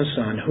to in His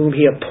Son, whom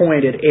He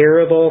appointed heir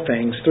of all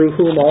things, through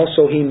whom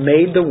also He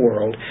made the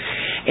world,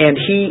 and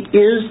He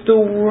is the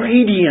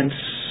radiance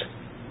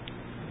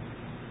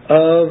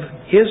of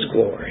His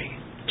glory.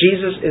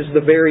 Jesus is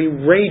the very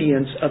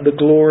radiance of the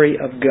glory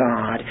of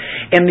God.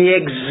 And the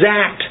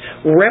exact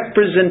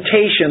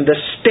representation, the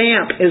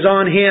stamp is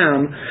on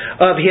Him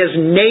of His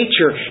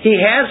nature. He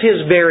has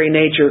His very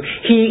nature.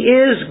 He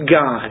is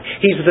God.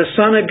 He's the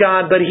Son of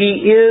God, but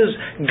He is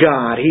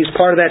God. He's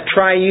part of that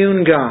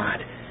triune God.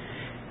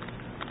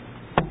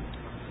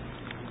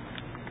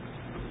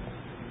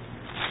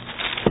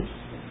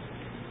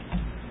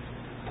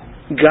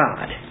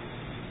 God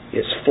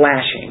is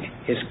flashing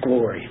His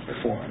glory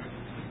before Him.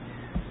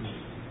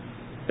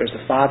 There's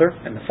the Father,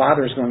 and the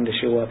Father is going to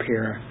show up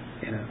here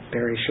in a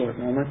very short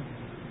moment.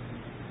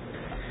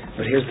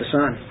 But here's the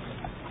Son.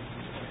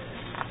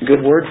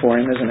 Good word for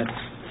Him, isn't it?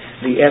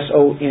 The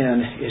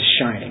S-O-N is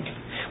shining.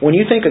 When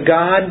you think of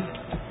God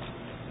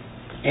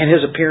and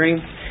His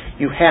appearing,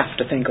 you have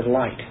to think of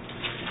light.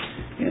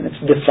 And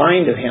it's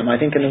defined of Him, I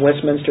think, in the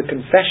Westminster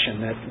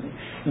Confession, that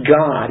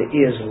God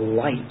is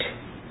light.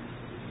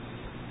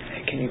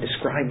 Can you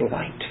describe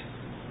light?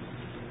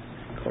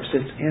 Of course,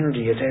 it's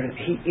energy. It's everything.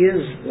 He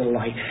is the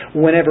light.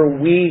 Whenever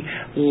we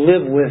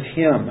live with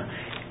Him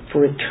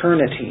for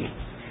eternity,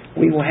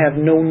 we will have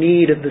no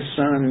need of the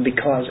sun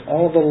because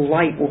all the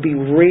light will be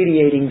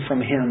radiating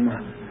from Him.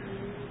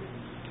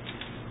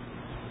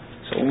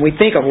 So when we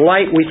think of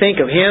light, we think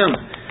of Him.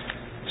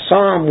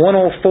 Psalm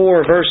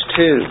 104, verse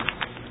 2.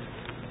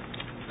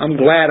 I'm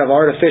glad of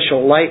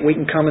artificial light. We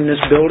can come in this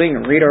building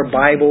and read our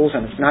Bibles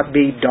and it's not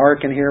be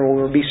dark in here where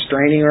we'll be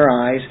straining our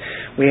eyes.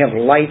 We have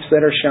lights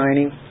that are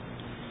shining.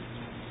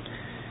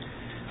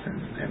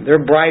 And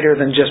they're brighter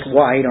than just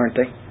white, aren't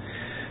they?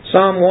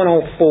 Psalm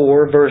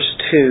 104, verse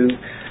 2,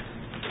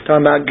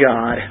 talking about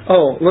God.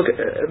 Oh, look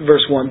at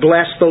verse 1.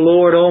 Bless the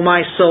Lord, O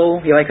my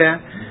soul. You like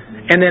that?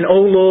 And then,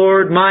 O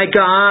Lord, my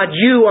God,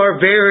 You are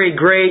very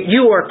great.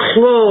 You are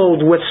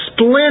clothed with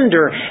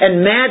splendor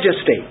and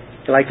majesty.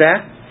 You like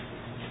that?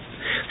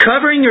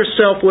 Covering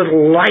yourself with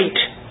light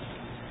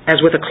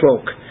as with a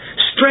cloak.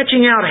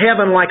 Stretching out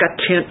heaven like a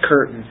tent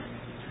curtain.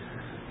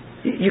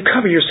 You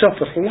cover yourself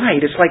with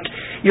light. It's like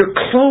you're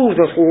clothed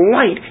with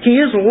light.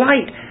 He is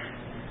light.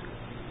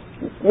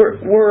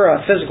 We're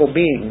physical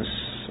beings.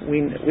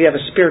 We have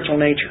a spiritual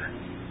nature.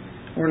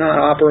 We're not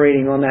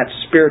operating on that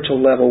spiritual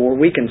level where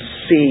we can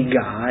see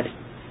God.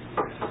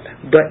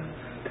 But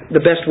the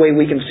best way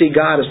we can see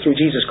God is through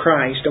Jesus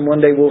Christ, and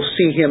one day we'll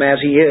see Him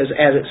as He is,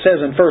 as it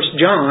says in 1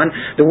 John,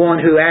 the one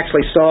who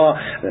actually saw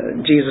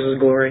Jesus'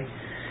 glory.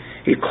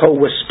 He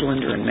clothed with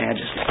splendor and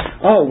majesty.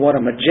 Oh, what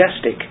a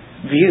majestic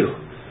view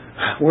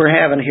we're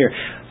having here.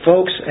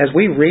 Folks, as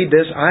we read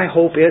this, I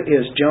hope it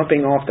is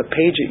jumping off the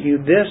page at you.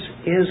 This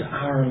is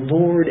our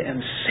Lord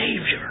and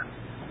Savior.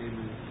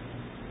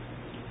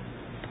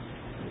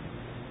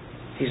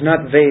 He's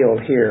not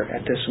veiled here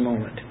at this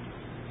moment.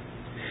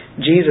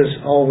 Jesus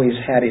always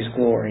had His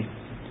glory.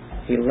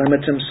 He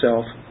limits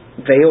Himself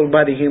veiled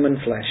by the human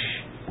flesh.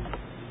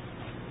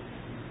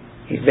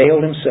 He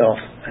veiled Himself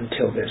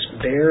until this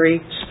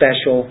very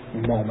special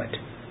moment.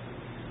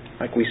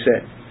 Like we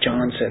said,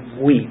 John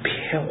said, we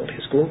beheld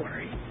His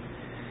glory.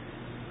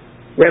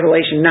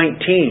 Revelation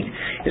 19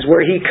 is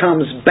where He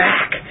comes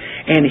back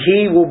and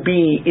He will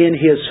be in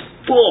His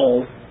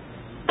full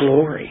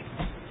glory.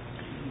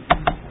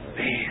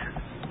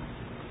 Man,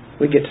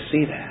 we get to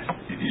see that.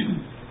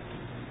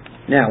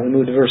 Now we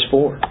move to verse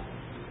 4.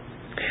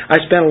 I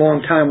spent a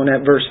long time on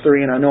that verse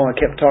 3, and I know I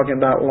kept talking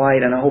about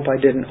light, and I hope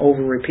I didn't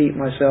over-repeat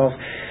myself,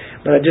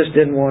 but I just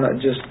didn't want to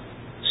just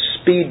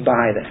speed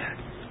by that.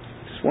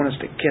 I just want us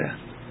to get a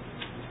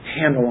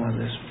handle on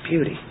this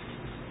beauty.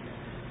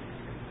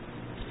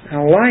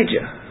 Now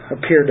Elijah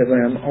appeared to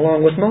them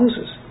along with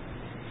Moses,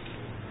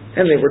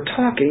 and they were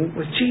talking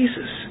with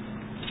Jesus.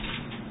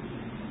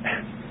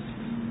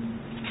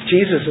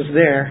 Jesus is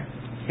there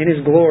in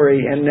His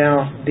glory, and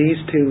now these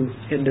two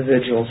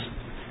individuals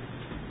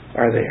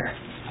are there.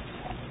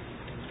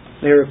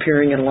 They're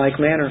appearing in like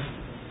manner.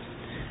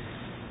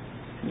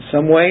 In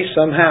some way,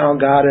 somehow,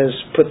 God has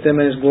put them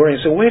in His glory.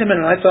 And so, wait a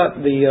minute, I thought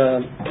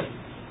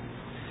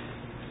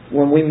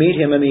when we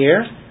meet Him in the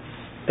air,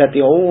 that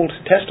the Old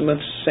Testament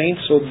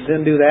saints will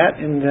then do that,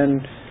 and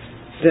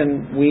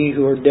then we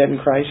who are dead in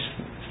Christ,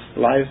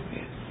 alive,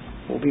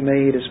 will be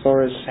made as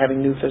far as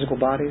having new physical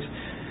bodies.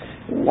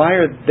 Why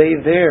are they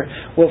there?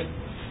 Well,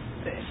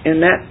 in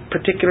that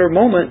particular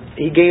moment,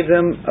 He gave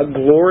them a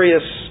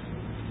glorious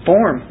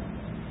form.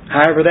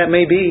 However that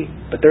may be,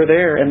 but they're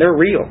there and they're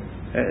real.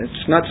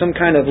 It's not some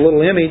kind of little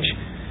image.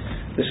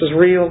 This is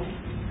real.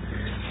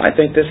 I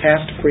think this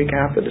has to freak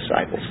out the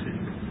disciples.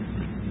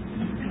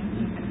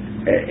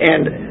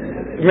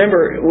 And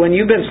remember, when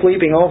you've been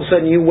sleeping, all of a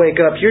sudden you wake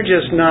up, you're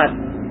just not,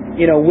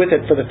 with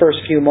it for the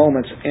first few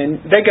moments, and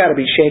they got to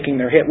be shaking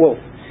their head. Whoa,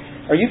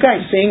 are you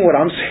guys seeing what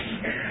I'm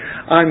seeing?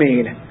 I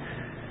mean,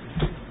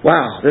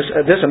 wow,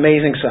 this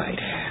amazing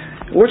sight.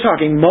 We're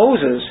talking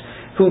Moses,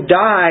 who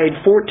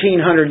died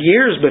 1,400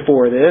 years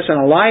before this, and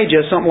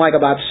Elijah something like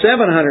about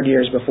 700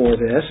 years before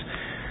this.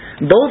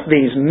 Both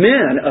these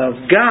men of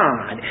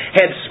God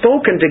had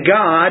spoken to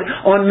God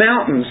on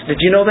mountains. Did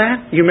you know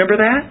that? You remember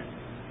that?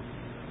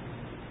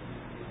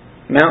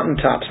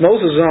 Mountaintops.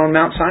 Moses was on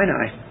Mount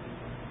Sinai.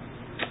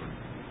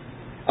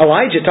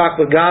 Elijah talked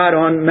with God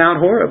on Mount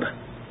Horeb.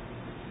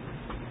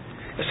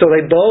 So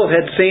they both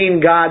had seen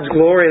God's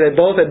glory. They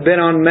both had been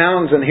on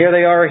mountains, and here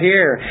they are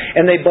here.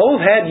 And they both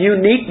had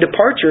unique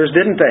departures,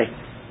 didn't they?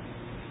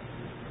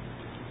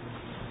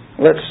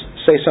 Let's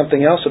say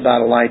something else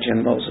about Elijah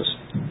and Moses.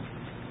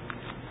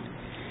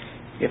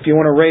 If you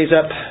want to raise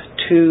up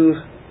two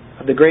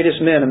of the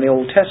greatest men in the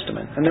Old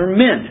Testament, and they're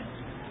men.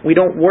 We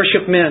don't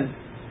worship men.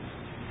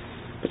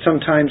 But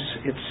sometimes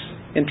it's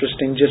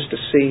interesting just to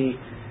see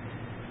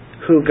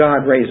who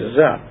God raises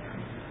up.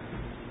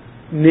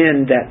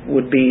 Men that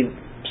would be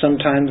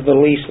sometimes the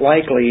least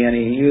likely, and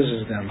He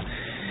uses them.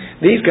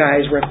 These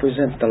guys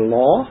represent the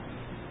law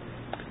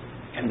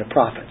and the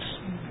prophets.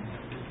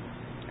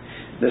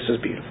 This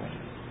is beautiful.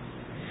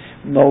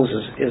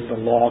 Moses is the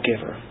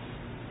lawgiver.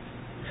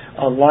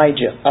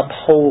 Elijah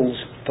upholds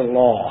the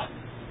law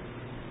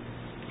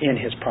in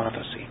his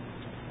prophecy,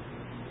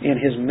 in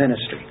his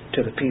ministry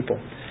to the people.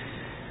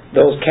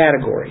 Those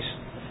categories.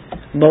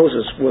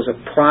 Moses was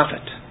a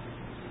prophet.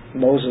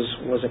 Moses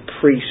was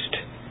a priest.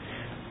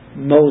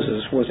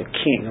 Moses was a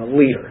king, a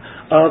leader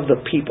of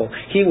the people.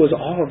 He was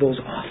all of those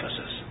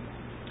offices.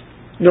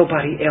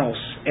 Nobody else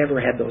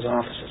ever had those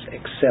offices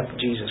except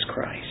Jesus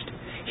Christ.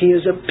 He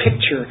is a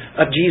picture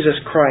of Jesus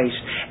Christ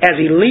as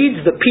He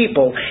leads the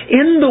people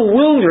in the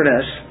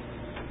wilderness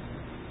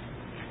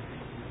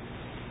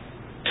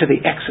to the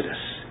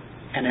Exodus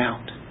and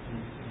out.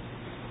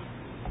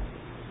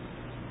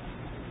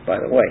 By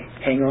the way,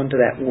 hang on to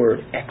that word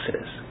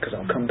Exodus, because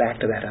I'll come back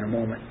to that in a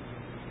moment.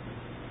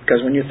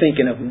 Because when you're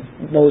thinking of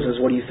Moses,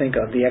 what do you think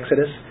of? The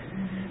Exodus?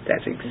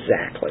 That's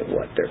exactly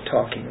what they're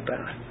talking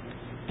about.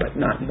 But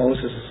not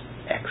Moses'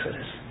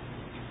 Exodus.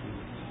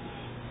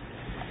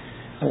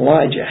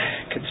 Elijah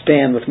could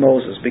stand with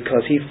Moses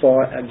because he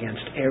fought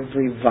against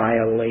every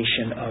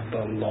violation of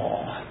the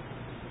law.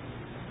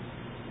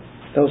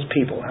 Those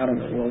people out in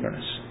the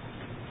wilderness.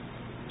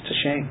 It's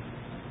a shame.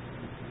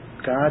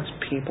 God's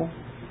people,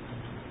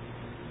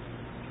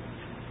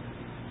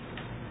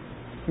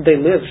 they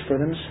lived for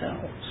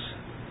themselves.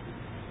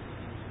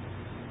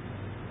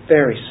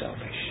 Very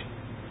selfish.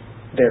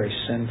 Very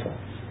sinful.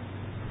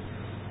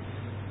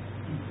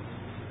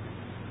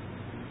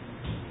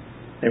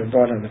 They were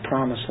brought into the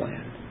promised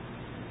land.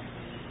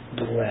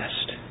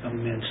 Blessed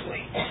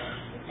immensely.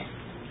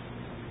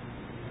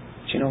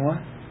 But you know what?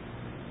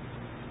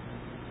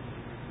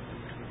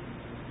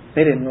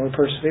 They didn't really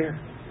persevere.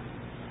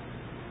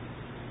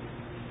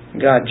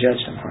 God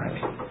judged them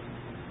highly.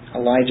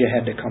 Elijah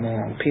had to come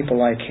along. People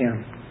like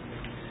him.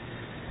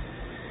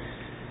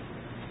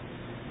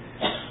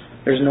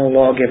 There's no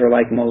lawgiver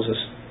like Moses.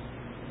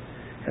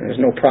 And there's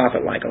no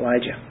prophet like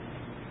Elijah.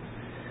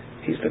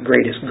 He's the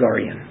greatest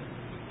guardian.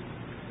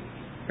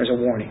 There's a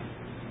warning.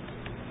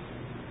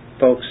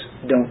 Folks,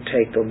 don't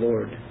take the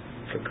Lord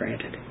for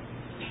granted.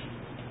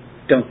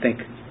 Don't take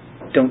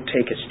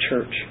His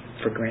church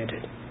for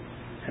granted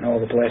and all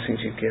the blessings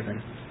you've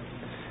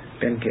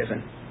been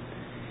given.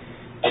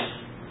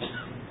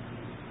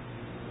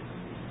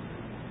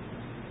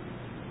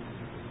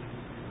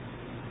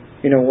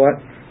 You know what?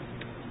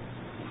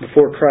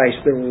 Before Christ,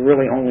 there were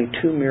really only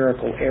 2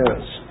 miracle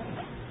eras.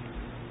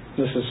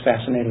 This is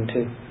fascinating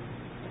too.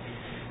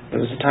 There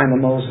was the time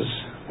of Moses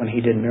when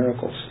he did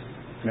miracles.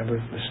 Remember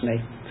the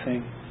snake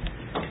thing?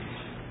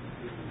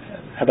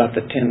 How about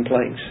the 10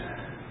 plagues?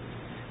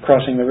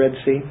 Crossing the Red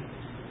Sea?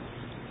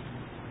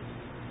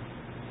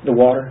 The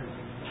water?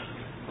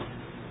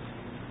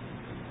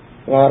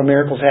 A lot of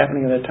miracles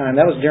happening at that time.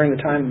 That was during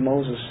the time of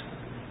Moses.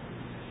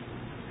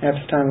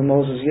 After the time of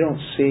Moses, you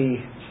don't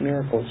see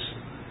miracles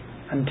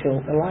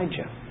until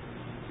Elijah,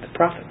 the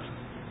prophet.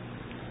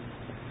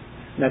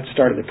 And that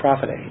started the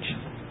prophet age.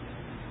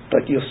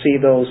 But you'll see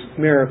those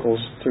miracles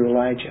through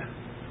Elijah.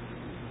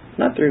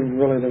 Not through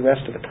really the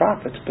rest of the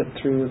prophets, but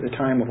through the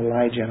time of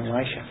Elijah and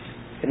Elisha.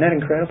 Isn't that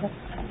incredible?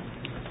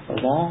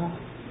 The law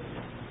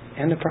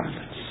and the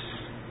prophets.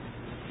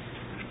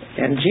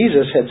 And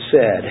Jesus had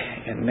said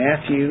in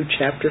Matthew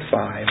chapter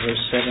 5,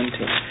 verse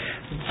 17,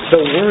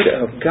 the Word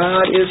of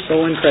God is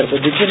so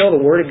incredible. Did you know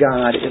the Word of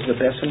God is the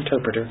best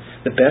interpreter,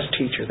 the best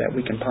teacher that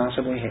we can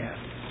possibly have?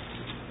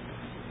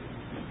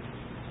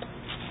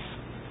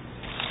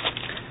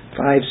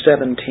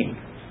 5:17.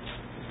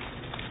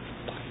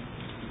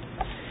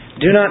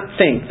 Do not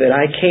think that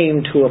I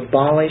came to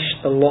abolish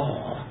the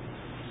law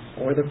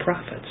or the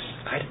prophets.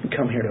 I didn't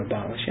come here to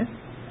abolish it.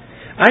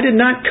 I did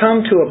not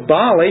come to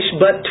abolish,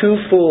 but to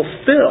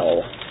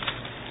fulfill.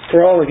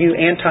 For all of you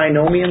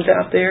antinomians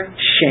out there,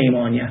 shame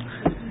on you.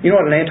 You know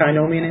what an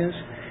antinomian is?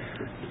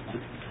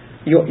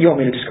 You want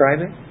me to describe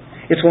it?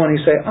 It's one who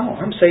say,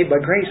 I'm saved by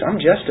grace, I'm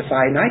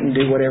justified, and I can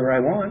do whatever I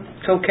want.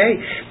 It's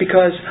okay,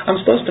 because I'm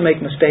supposed to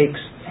make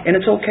mistakes, and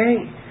it's okay.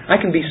 I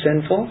can be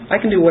sinful, I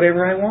can do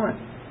whatever I want.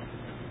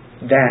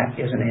 That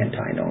is an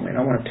antinomian.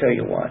 I want to tell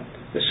you what.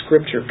 The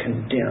Scripture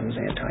condemns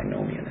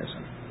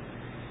antinomianism.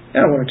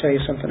 And I want to tell you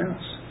something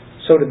else.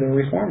 So did the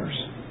Reformers.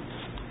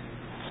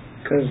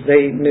 Because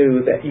they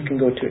knew that you can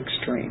go to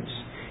extremes.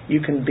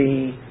 You can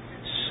be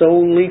so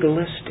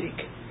legalistic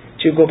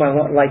that you go by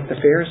like the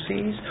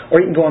Pharisees, or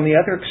you can go on the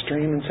other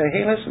extreme and say,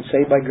 hey, listen,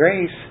 saved by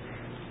grace.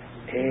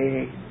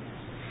 Hey,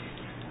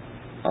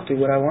 I'll do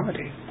what I want to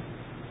do.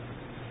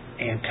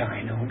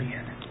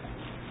 Antinomian.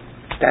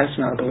 That's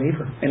not a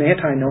believer. An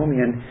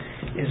antinomian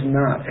is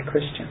not a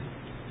Christian.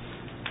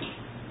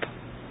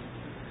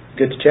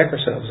 Good to check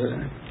ourselves,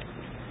 isn't it?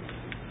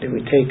 Do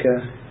we take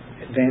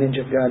advantage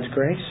of God's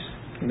grace?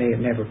 May it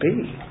never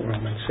be.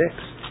 Romans 6.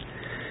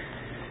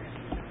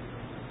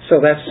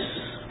 So that's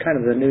kind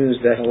of the news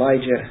that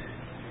Elijah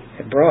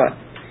had brought.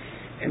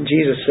 And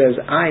Jesus says,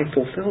 I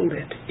fulfilled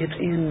it. It's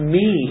in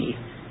me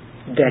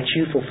that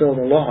you fulfill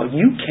the law.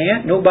 You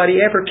can't. Nobody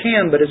ever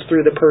can, but it's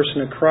through the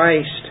person of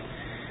Christ.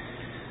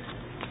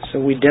 So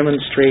we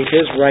demonstrate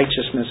His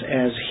righteousness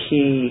as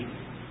He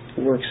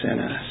works in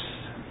us.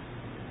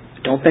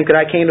 Don't think that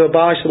I came to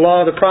abolish the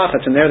law of the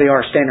prophets. And there they are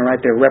standing right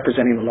there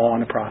representing the law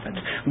and the prophets.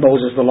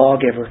 Moses the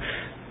lawgiver.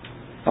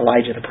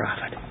 Elijah the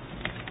prophet.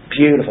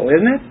 Beautiful,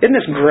 isn't it? Isn't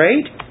this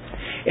great?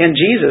 And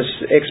Jesus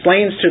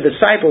explains to the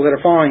disciples that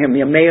are following Him,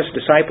 the Emmaus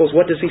disciples,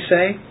 what does He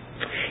say?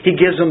 He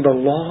gives them the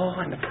law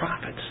and the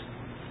prophets.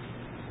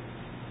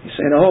 He's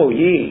saying,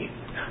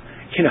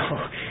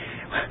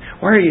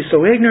 why are you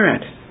so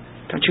ignorant?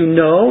 Don't you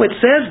know? It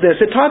says this.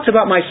 It talks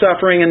about my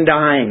suffering and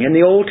dying in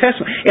the Old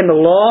Testament, in the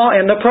law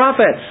and the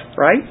prophets,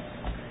 right?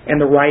 And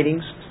the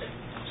writings,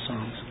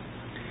 Psalms.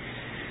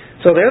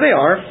 So there they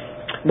are,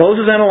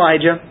 Moses and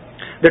Elijah.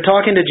 They're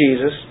talking to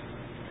Jesus.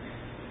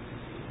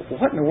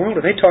 What in the world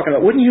are they talking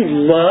about? Wouldn't you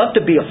love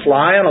to be a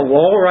fly on a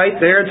wall right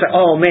there and say,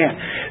 oh man,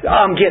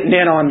 I'm getting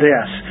in on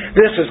this.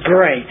 This is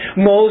great.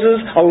 Moses,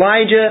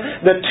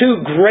 Elijah, the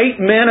two great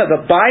men of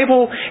the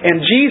Bible,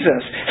 and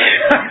Jesus.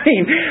 I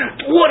mean,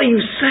 what are you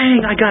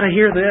saying? I got to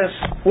hear this.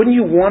 Wouldn't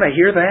you want to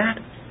hear that?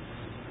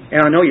 And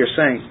I know you're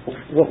saying,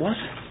 what was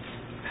it?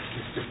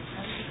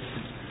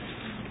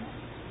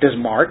 Does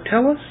Mark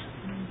tell us?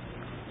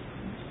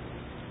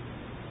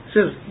 It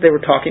says they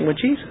were talking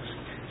with Jesus.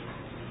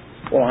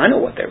 Well, I know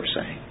what they were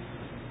saying.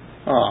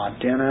 Oh,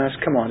 Dennis,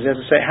 come on. It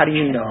doesn't say, how do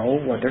you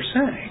know what they're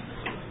saying?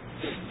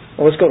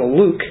 Well, let's go to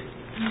Luke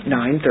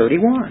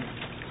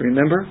 9:31.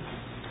 Remember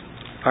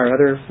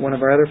one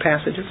of our other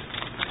passages?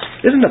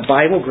 Isn't the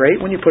Bible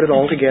great when you put it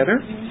all together?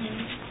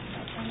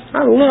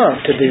 I love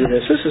to do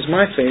this. This is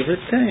my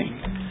favorite thing.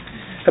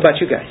 How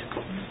about you guys?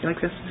 You like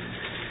this?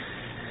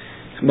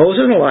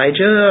 Moses and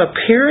Elijah,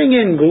 appearing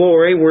in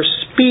glory, were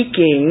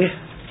speaking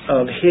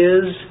of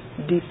His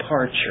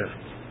departure,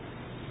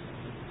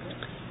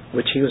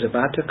 which He was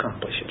about to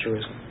accomplish at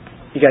Jerusalem.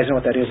 You guys know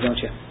what that is, don't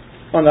you?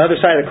 On the other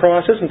side of the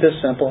cross, isn't this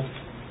simple?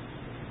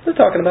 They're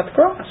talking about the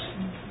cross,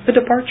 the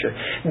departure,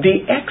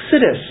 the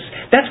Exodus.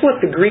 That's what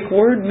the Greek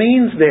word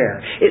means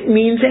there. It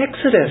means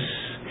Exodus.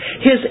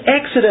 His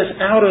Exodus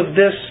out of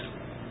this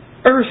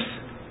earth.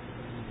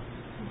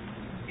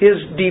 His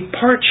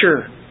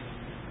departure.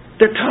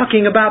 They're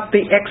talking about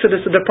the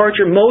Exodus, the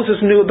departure.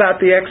 Moses knew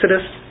about the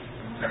Exodus.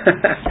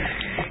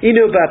 He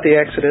knew about the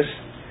Exodus.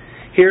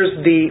 Here's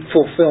the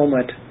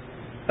fulfillment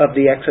of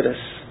the Exodus.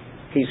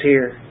 He's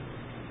here.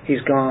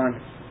 He's gone.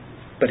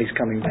 But He's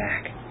coming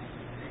back.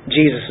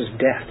 Jesus'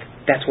 death.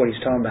 That's what He's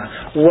talking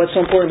about. What's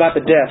so important about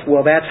the death?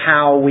 Well, that's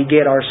how we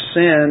get our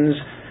sins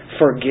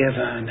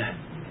forgiven.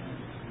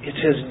 It's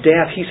His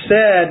death. He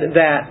said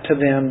that to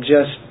them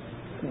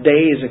just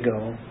days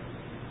ago.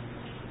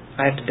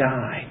 I have to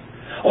die.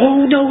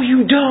 Oh, no,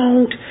 you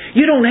don't.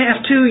 You don't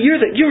have to. You're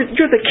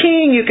the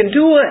king. You can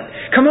do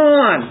it. Come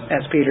on,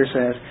 as Peter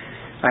says.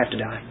 I have to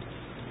die.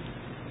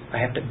 I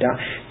have to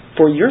die.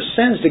 For your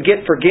sins to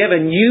get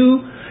forgiven,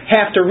 you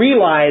have to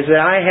realize that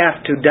I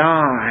have to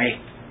die.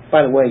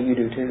 By the way, you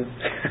do too.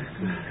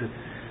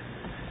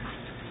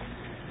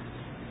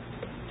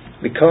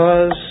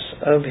 Because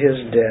of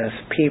His death,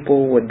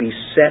 people would be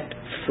set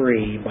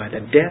free by the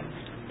death,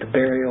 the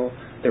burial,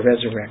 the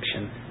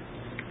resurrection,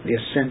 the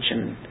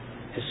ascension,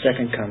 His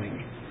second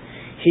coming.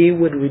 He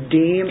would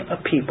redeem a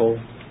people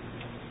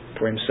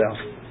for Himself.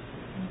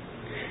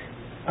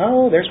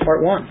 Oh, there's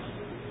part 1.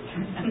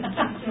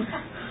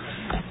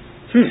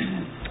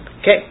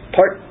 Okay,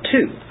 part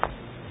 2.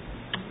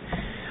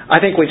 I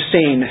think we've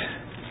seen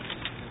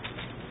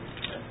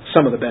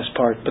some of the best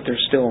part, but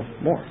there's still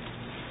more.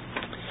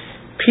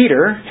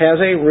 Peter has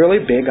a really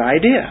big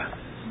idea.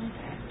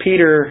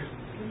 Peter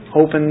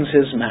opens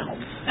his mouth.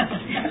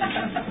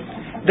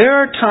 There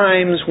are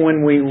times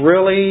when we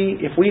really,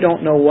 if we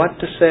don't know what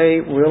to say,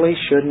 really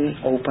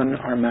shouldn't open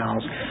our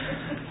mouths.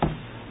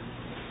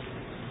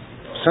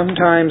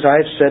 Sometimes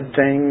I've said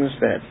things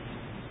that,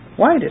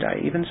 why did I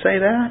even say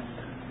that?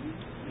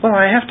 Well,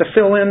 I have to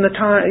fill in the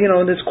time,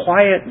 it's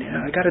quiet,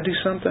 I got to do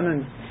something,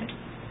 and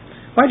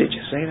why did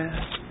you say that?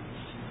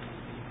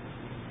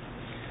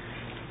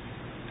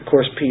 Of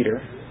course,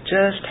 Peter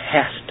just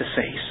has to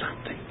say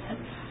something.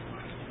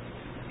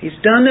 He's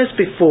done this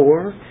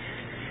before,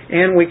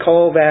 and we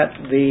call that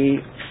the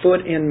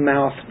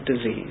foot-in-mouth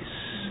disease.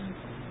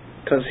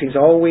 Because he's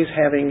always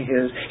having he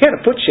had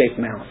a foot-shaped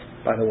mouth,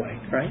 by the way,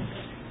 right?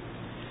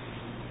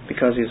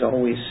 Because he's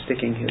always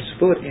sticking his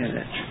foot in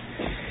it.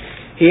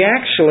 He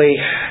actually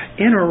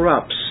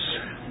interrupts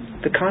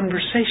the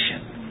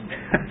conversation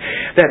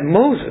that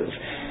Moses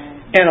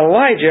and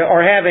Elijah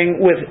are having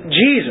with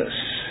Jesus.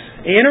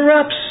 He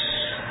interrupts.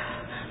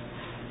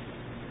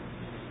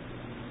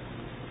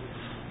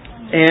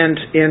 And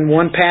in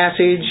one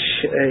passage,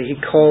 he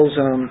calls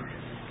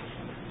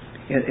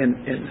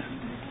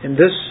in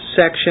this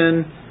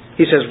section,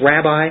 he says,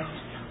 Rabbi,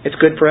 it's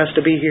good for us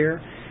to be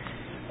here.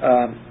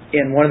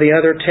 In one of the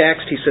other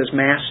texts, he says,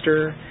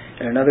 Master.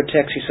 In another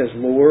text, he says,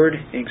 Lord.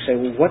 And you can say,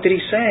 well, what did he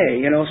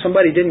say?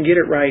 Somebody didn't get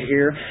it right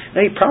here. And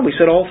he probably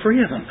said all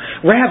three of them.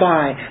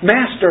 Rabbi,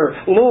 Master,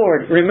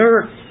 Lord.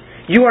 Remember,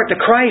 you art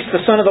the Christ,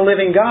 the Son of the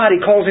living God.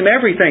 He calls Him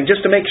everything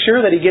just to make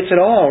sure that he gets it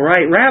all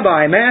right.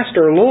 Rabbi,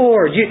 Master,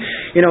 Lord.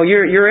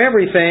 You're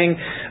everything.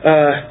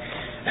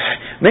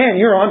 Man,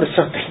 you're onto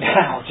something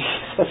now,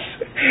 Jesus.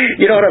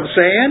 You know what I'm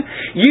saying?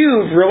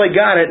 You've really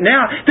got it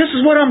now. This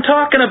is what I'm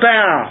talking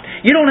about.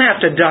 You don't have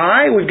to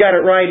die. We've got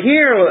it right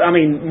here. I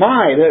mean,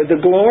 the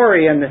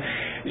glory and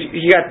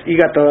you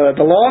got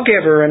the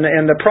lawgiver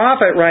and the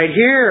prophet right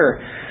here.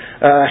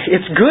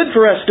 It's good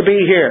for us to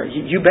be here.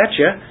 You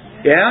betcha.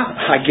 Yeah,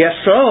 I guess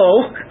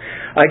so.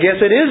 I guess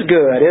it is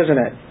good, isn't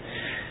it?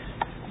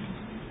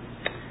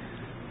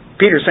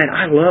 Peter's saying,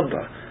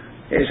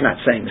 He's not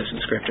saying this in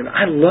Scripture.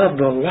 I love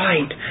the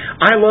light.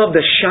 I love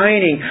the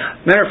shining.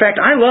 Matter of fact,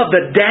 I love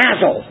the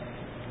dazzle.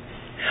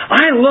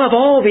 I love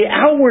all the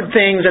outward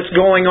things that's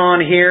going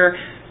on here.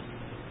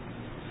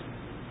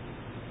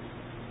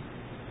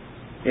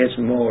 It's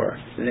more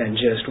than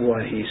just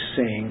what he's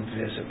seeing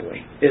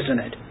visibly, isn't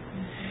it?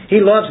 He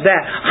loves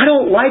that. I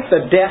don't like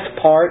the death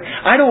part.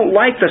 I don't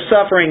like the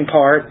suffering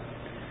part.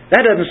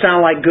 That doesn't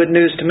sound like good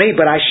news to me,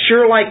 but I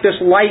sure like this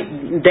light,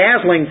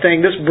 dazzling thing,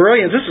 this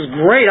brilliance. This is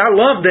great. I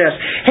love this.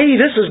 Hey,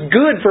 this is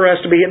good for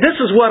us to be. This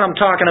is what I'm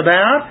talking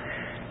about.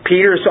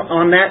 Peter's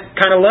on that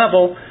kind of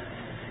level.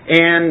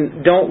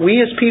 And don't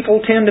we as people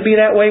tend to be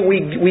that way?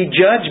 We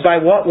judge by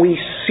what we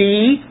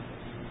see.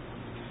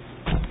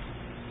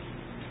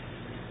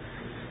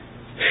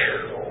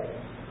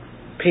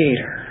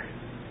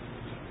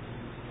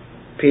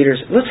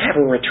 Peter's, let's have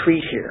a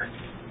retreat here.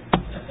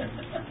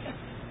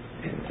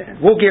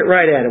 We'll get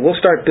right at it. We'll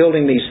start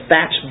building these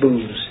thatched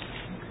booths.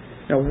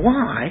 Now,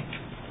 why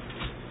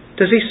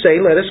does he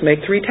say, let us make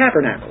 3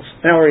 tabernacles?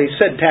 Now, he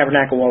said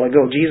tabernacle a while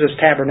ago. Jesus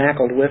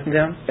tabernacled with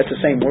them. That's the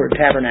same word,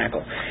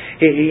 tabernacle.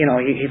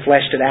 He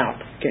fleshed it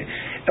out. Okay.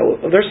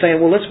 They're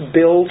saying, well, let's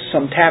build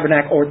some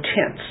tabernacle or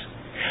tents.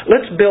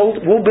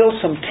 We'll build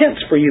some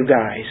tents for you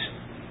guys.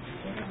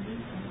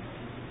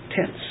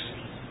 Tents.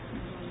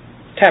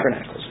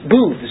 Tabernacles.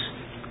 Booths.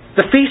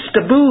 The Feast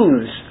of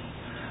Booths.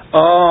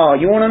 Oh,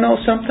 you want to know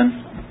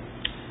something?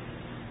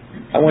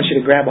 I want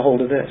you to grab a hold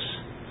of this.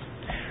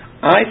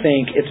 I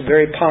think it's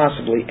very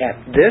possibly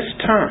at this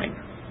time,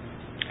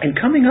 and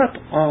coming up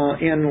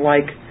in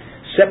like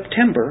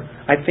September,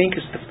 I think,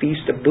 is the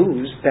Feast of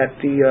Booths that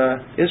the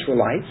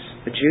Israelites,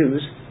 the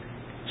Jews,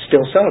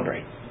 still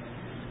celebrate.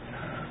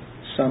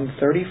 Some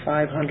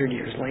 3,500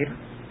 years later,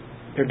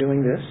 they're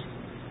doing this.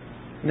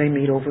 And they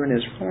meet over in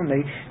Israel and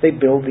they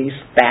build these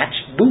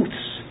thatched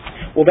booths.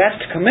 Well,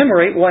 that's to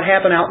commemorate what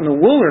happened out in the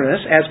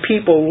wilderness as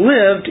people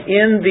lived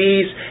in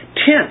these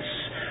tents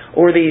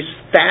or these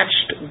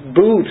thatched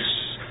booths,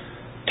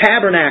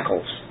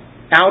 tabernacles,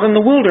 out in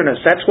the wilderness.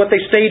 That's what they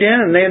stayed in,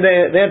 and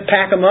they'd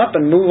pack them up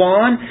and move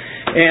on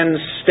and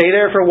stay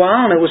there for a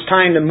while, and it was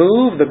time to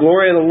move. The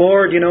glory of the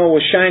Lord,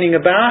 was shining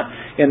about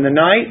in the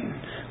night,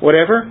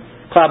 whatever.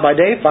 Cloud by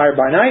day, fire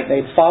by night.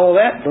 They'd follow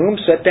that, boom,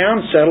 sit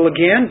down, settle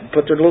again,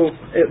 put their little...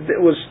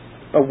 It was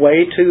a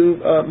way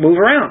to move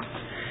around.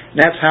 And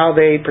that's how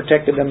they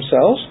protected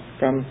themselves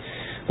from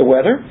the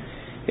weather.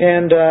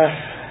 And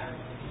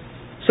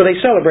so they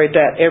celebrate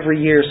that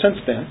every year since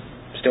then.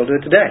 Still do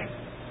it today.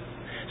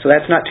 So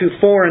that's not too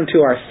foreign to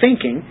our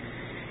thinking.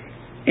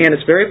 And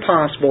it's very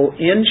possible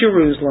in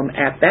Jerusalem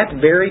at that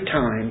very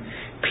time,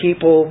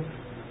 people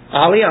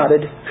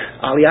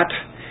aliyat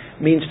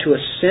means to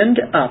ascend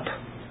up.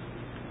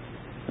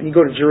 When you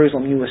go to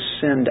Jerusalem, you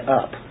ascend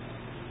up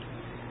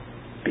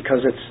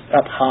because it's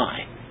up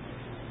high.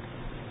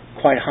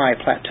 Quite high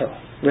plateau.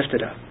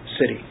 Lifted up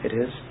city it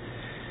is.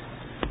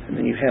 And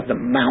then you have the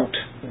mount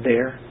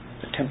there,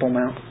 the Temple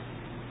Mount.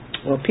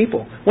 Well,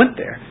 people went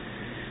there,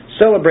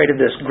 celebrated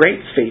this great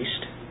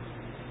feast,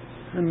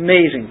 an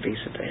amazing feast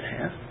that they'd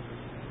have.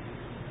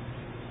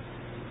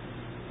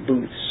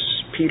 Booths.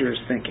 Peter's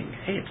thinking,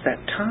 hey, it's that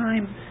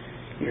time.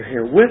 You're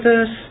here with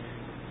us.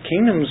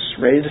 Kingdom's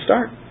ready to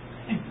start.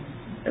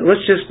 And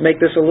let's just make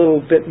this a little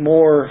bit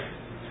more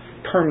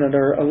permanent,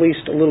 or at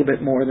least a little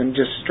bit more than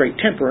just straight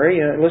temporary.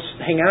 Let's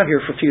hang out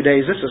here for a few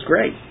days. This is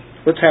great.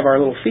 Let's have our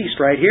little feast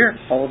right here,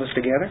 all of us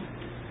together.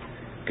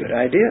 Good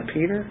idea,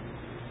 Peter.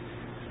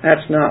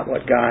 That's not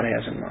what God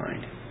has in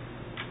mind.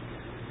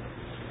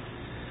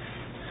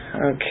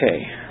 Okay.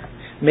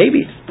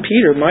 Maybe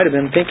Peter might have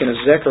been thinking of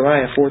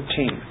Zechariah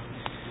 14.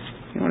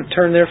 You want to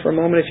turn there for a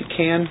moment if you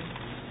can?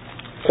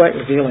 Quite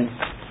revealing.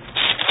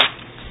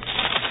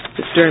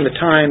 It's during the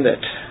time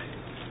that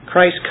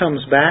Christ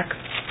comes back.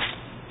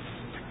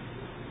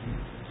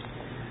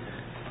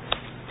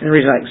 And the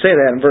reason I can say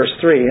that in verse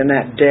 3, in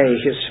that day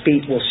His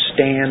feet will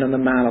stand on the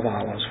Mount of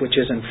Olives, which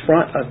is in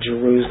front of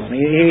Jerusalem.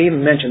 He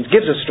even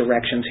gives us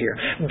directions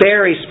here.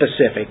 Very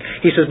specific.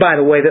 He says, by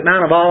the way, that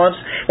Mount of Olives,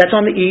 that's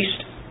on the east.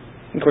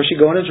 Of course, you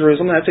go into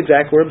Jerusalem, that's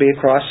exactly where it'll be,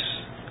 across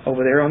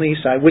over there on the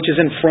east side, which is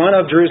in front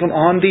of Jerusalem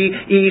on the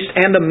east,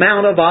 and the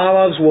Mount of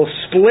Olives will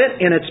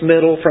split in its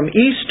middle from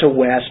east to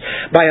west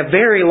by a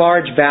very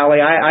large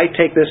valley. I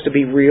take this to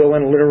be real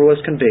and literal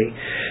as can be.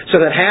 So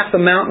that half the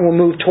mountain will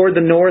move toward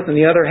the north and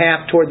the other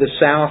half toward the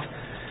south.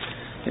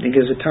 And He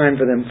gives a time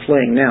for them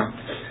fleeing. Now,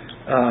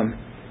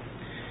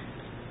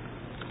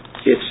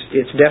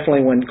 it's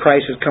definitely when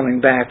Christ is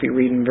coming back. You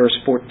read in verse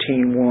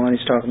 14:1,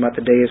 He's talking about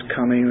the day is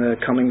coming, the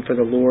coming for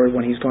the Lord,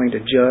 when He's going to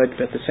judge.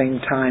 But at the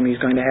same time, He's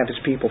going to have His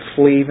people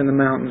flee in the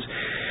mountains.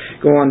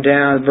 Go on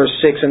down, verse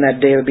 6, in that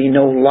day there will be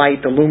no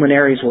light. The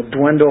luminaries will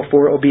dwindle,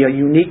 for it will be a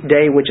unique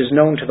day which is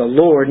known to the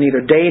Lord,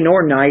 neither day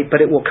nor night, but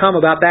it will come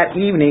about that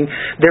evening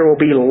there will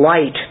be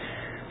light.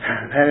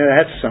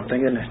 That's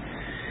something, isn't it?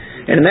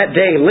 And in that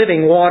day,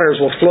 living waters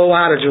will flow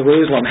out of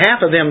Jerusalem,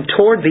 half of them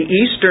toward the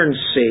eastern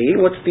sea.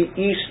 What's the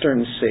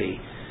eastern sea?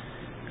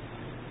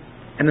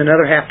 And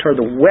another half toward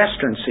the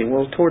western sea.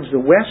 Well, towards the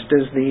west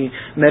is the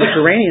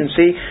Mediterranean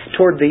Sea.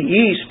 Toward the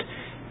east,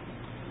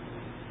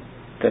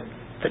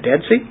 the Dead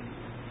Sea?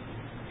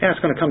 Yeah,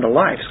 it's going to come to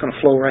life. It's going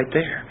to flow right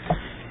there.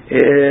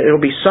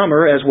 It'll be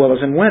summer as well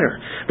as in winter.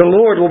 The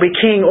Lord will be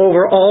king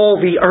over all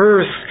the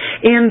earth.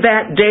 In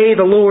that day,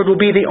 the Lord will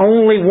be the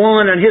only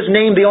one, and His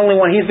name the only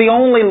one. He's the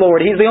only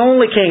Lord. He's the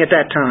only king at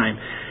that time.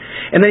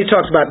 And then He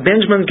talks about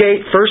Benjamin's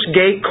gate, first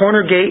gate,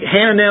 corner gate,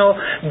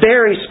 Hananel.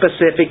 Very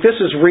specific. This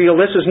is real.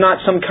 This is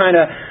not some kind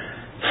of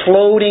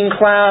floating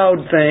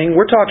cloud thing.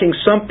 We're talking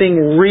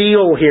something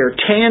real here,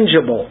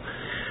 tangible.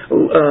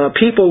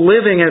 People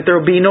living in it.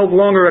 There will be no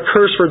longer a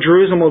curse, for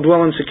Jerusalem will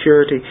dwell in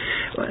security.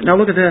 Now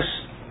look at this.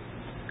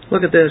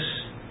 Look at this.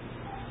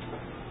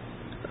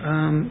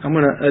 I'm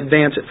going to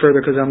advance it further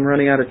because I'm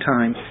running out of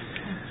time.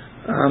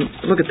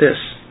 Look at this.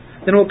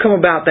 Then it will come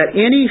about that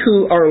any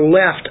who are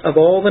left of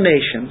all the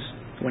nations,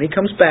 when He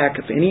comes back,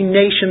 if any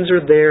nations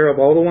are there, of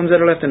all the ones that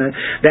are left in it,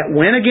 that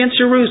went against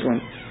Jerusalem,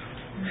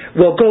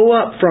 will go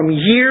up from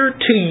year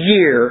to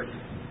year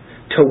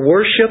to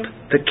worship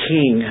the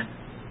King,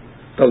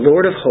 the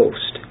Lord of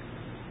hosts,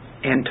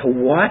 and to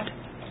what?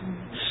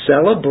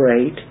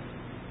 Celebrate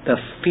the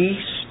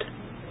Feast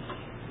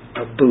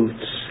of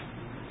Booths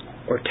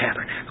or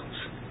Tabernacles.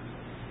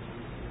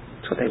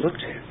 That's what they look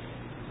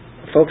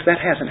to. Folks, that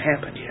hasn't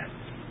happened yet.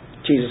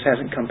 Jesus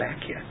hasn't come back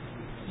yet.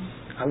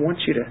 I want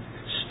you to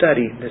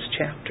study this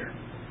chapter.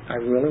 I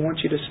really want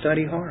you to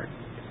study hard.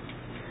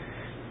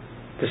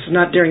 This is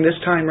not during this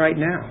time right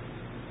now.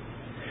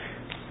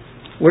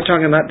 We're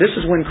talking about this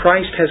is when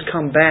Christ has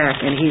come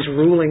back and He's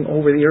ruling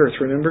over the earth.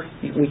 Remember?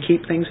 We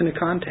keep things in a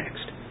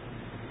context.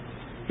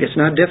 It's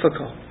not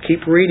difficult.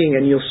 Keep reading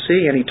and you'll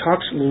see. And he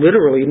talks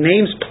literally,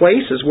 names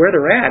places where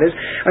they're at.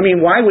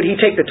 Why would he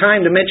take the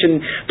time to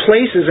mention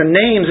places and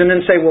names and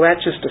then say, well,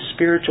 that's just a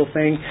spiritual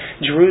thing.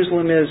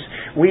 Jerusalem is,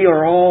 we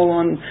are all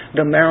on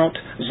the Mount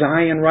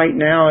Zion right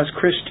now as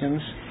Christians.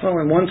 Well,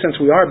 in one sense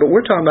we are, but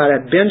we're talking about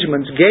at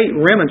Benjamin's Gate,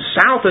 Rimmon,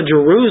 south of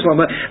Jerusalem,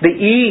 the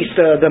east,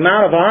 the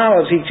Mount of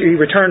Olives, he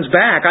returns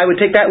back. I would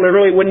take that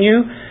literally, wouldn't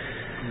you?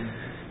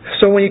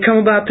 So when you come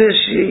about this,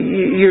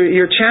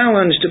 you're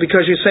challenged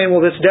because you're saying,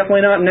 well, it's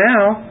definitely not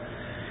now.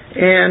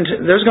 And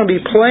there's going to be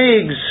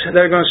plagues that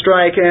are going to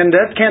strike, and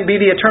that can't be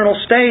the eternal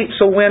state.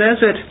 So when is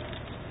it?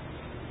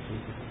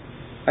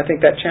 I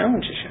think that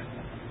challenges you.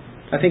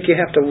 I think you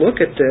have to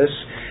look at this.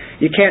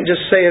 You can't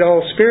just say it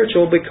all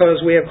spiritual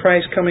because we have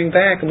Christ coming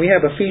back and we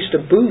have a Feast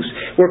of Booths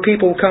where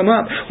people come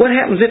up. What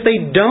happens if they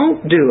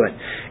don't do it?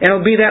 And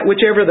it'll be that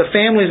whichever of the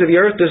families of the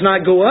earth does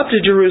not go up to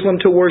Jerusalem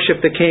to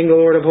worship the King, the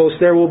Lord of hosts,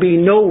 there will be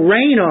no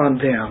rain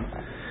on them.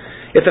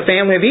 If the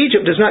family of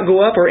Egypt does not go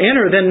up or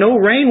enter, then no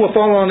rain will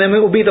fall on them. It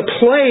will be the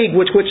plague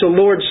which the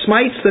Lord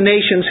smites the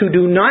nations who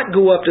do not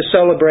go up to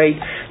celebrate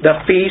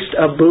the Feast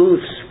of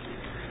Booths.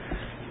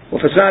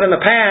 Well, if it's not in the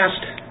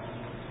past,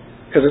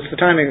 because it's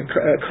the time of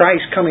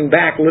Christ coming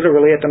back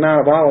literally at the Mount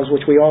of Olives,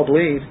 which we all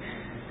believe.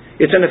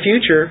 It's in the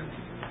future.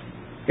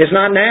 It's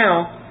not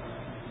now.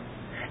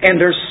 And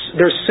there's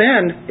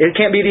sin. It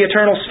can't be the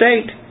eternal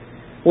state.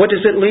 What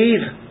does it leave?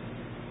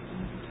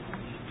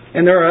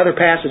 And there are other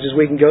passages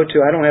we can go to.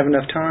 I don't have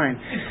enough time.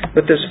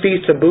 But this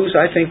Feast of Booths,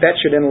 I think that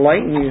should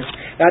enlighten you.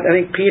 I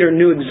think Peter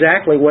knew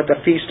exactly what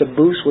the Feast of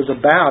Booths was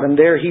about. And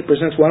there he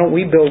presents, why don't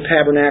we build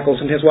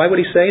tabernacles in his? Why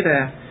would he say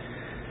that?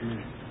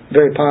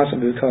 Very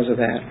possibly because of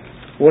that.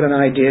 What an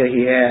idea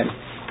he had.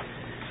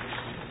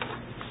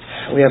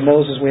 We have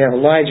Moses, we have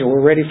Elijah.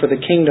 We're ready for the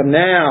kingdom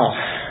now.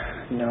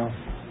 No,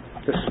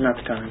 this is not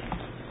the time.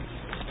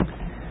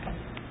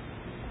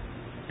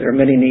 There are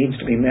many needs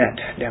to be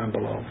met down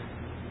below.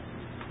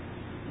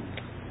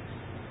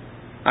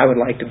 I would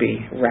like to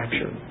be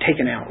raptured,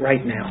 taken out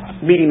right now.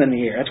 Meet Him in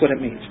the air. That's what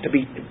it means. To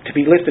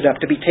be lifted up,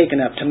 to be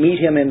taken up, to meet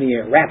Him in the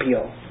air.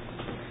 Rapio.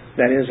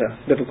 That is a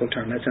biblical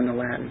term. That's in the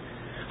Latin.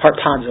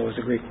 Harpazo is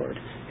the Greek word.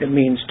 It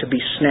means to be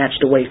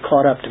snatched away,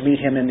 caught up, to meet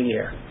Him in the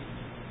air.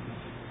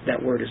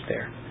 That word is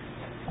there.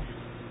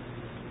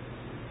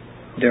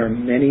 There are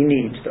many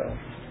needs, though,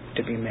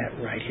 to be met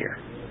right here.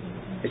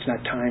 It's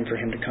not time for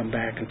Him to come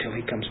back until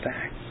He comes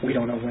back. We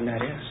don't know when that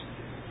is.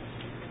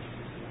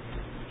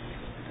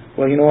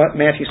 Well, you know what?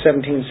 Matthew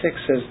 17:6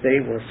 says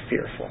they were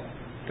fearful.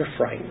 They're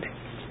frightened.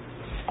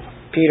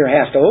 Peter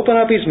has to open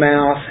up his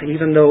mouth,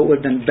 even though it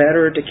would have been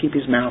better to keep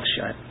his mouth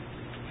shut.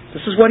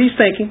 This is what he's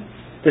thinking.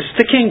 This is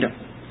the kingdom.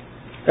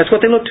 That's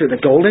what they look to,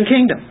 the golden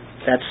kingdom.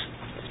 That's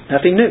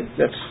nothing new.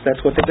 That's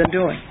what they've been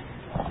doing.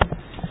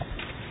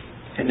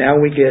 And now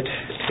we get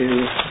to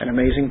an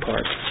amazing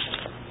part.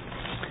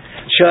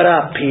 Shut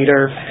up,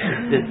 Peter.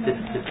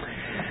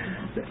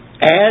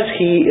 As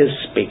he is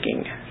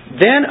speaking,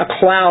 then a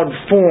cloud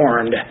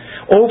formed,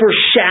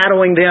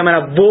 overshadowing them, and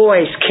a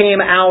voice came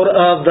out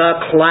of the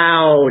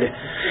cloud.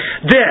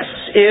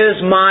 This is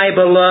my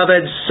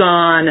beloved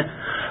Son.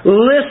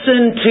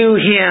 Listen to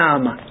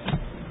Him.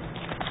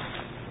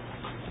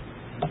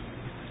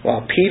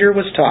 While Peter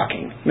was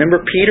talking. Remember,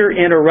 Peter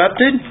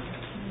interrupted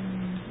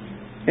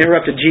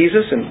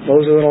Jesus and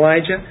Moses and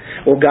Elijah.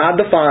 Well,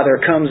 God the Father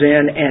comes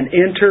in and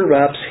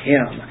interrupts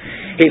him.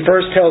 He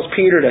first tells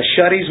Peter to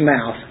shut his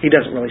mouth. He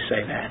doesn't really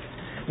say that.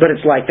 But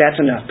it's like, that's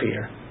enough,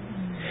 Peter.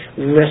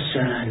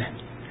 Listen.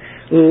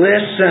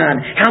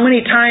 Listen. How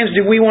many times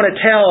do we want to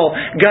tell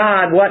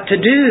God what to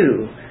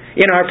do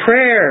in our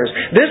prayers?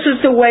 This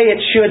is the way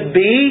it should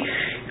be.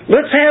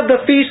 Let's have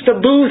the Feast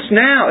of Booths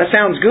now. That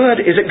sounds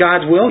good. Is it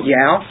God's will?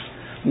 Yeah.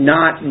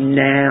 Not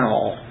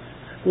now.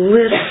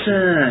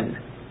 Listen.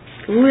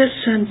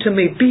 Listen to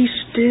me. Be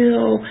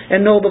still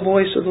and know the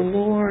voice of the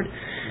Lord.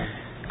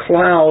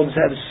 Clouds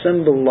have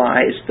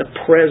symbolized the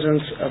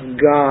presence of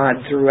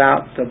God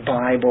throughout the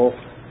Bible.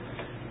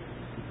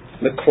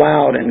 The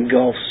cloud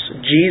engulfs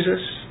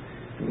Jesus,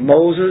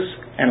 Moses,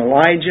 and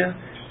Elijah,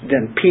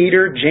 then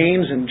Peter,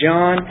 James, and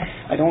John.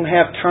 I don't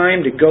have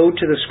time to go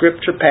to the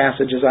scripture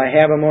passages. I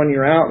have them on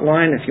your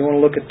outline. If you want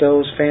to look at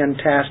those,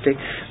 fantastic.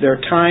 There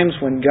are times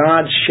when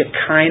God's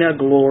Shekinah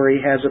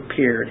glory has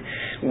appeared.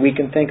 We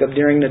can think of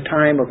during the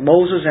time of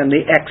Moses and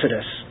the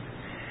Exodus,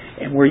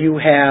 and where you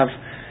have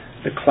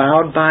the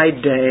cloud by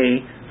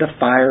day, the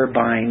fire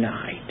by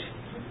night.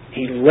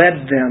 He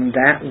led them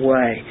that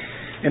way.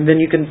 And then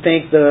you can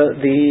think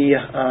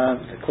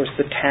of course,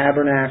 the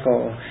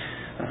tabernacle,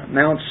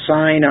 Mount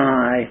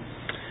Sinai.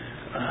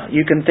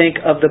 You can think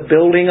of the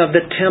building of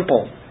the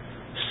temple,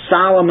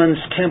 Solomon's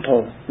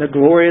temple. The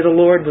glory of the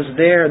Lord was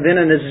there. Then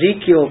in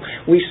Ezekiel,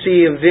 we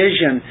see a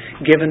vision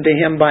given to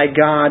him by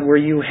God where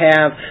you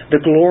have the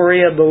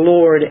glory of the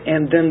Lord,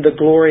 and then the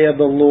glory of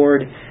the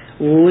Lord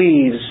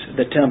leaves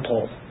the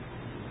temple.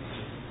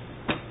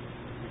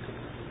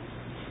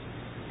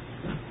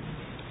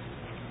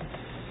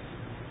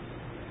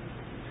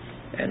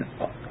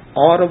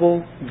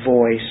 audible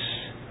voice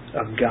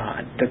of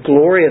God. The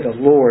glory of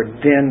the Lord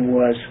then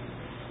was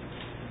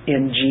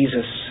in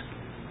Jesus.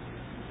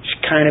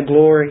 Shekinah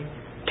glory,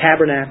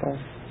 tabernacle,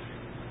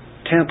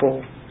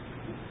 temple.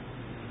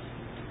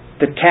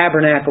 The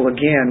tabernacle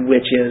again,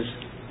 which is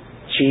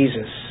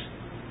Jesus.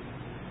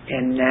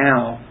 And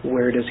now,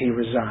 where does He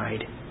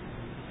reside?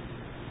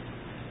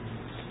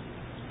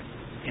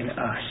 In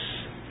us.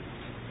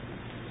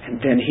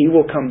 And then He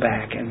will come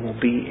back and will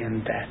be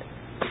in that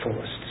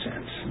fullest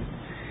sense.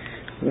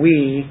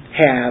 We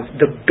have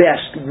the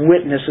best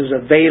witnesses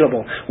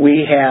available.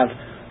 We have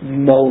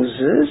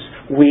Moses,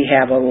 we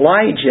have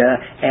Elijah,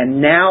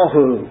 and now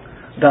who?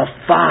 The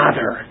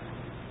Father.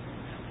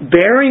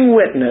 Bearing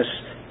witness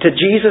to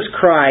Jesus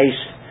Christ,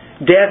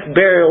 death,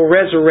 burial,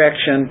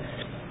 resurrection,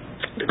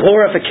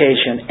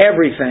 glorification,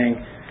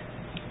 everything.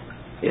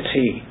 It's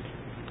He.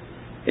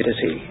 It is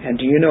He. And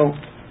do you know,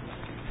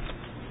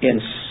 in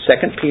 2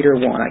 Peter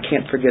 1, I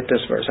can't forget this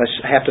verse.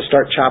 I have to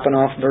start chopping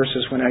off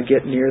verses when I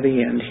get near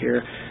the end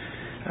here.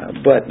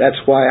 But that's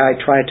why I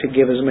try to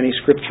give as many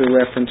scripture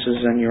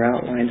references on your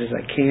outlines as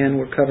I can.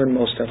 We're covering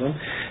most of them. 2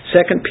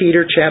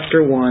 Peter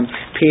chapter 1,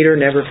 Peter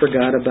never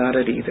forgot about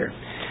it either.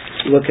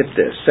 Look at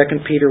this.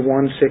 2 Peter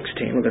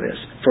 1:16. Look at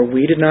this. For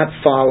we did not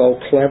follow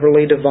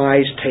cleverly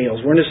devised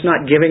tales. We're just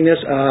not giving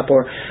this up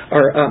or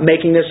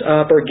making this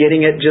up or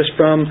getting it just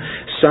from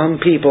some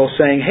people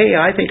saying, hey,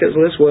 I think it's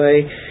this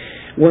way.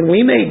 When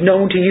we made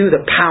known to you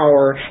the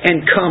power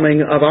and coming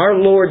of our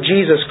Lord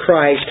Jesus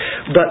Christ,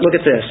 but look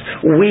at this,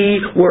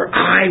 we were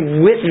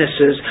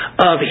eyewitnesses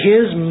of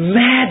His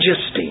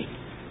majesty.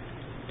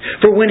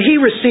 For when He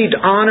received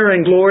honor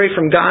and glory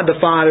from God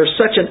the Father,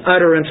 such an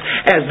utterance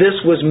as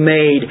this was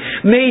made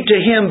to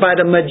Him by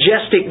the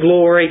majestic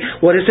glory,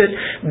 what is it?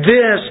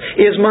 This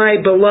is my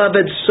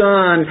beloved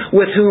Son,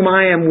 with whom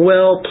I am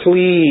well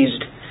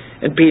pleased.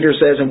 And Peter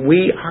says, and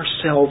we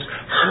ourselves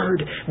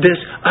heard this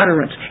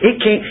utterance.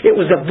 It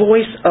was the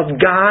voice of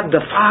God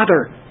the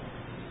Father.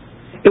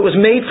 It was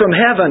made from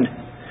heaven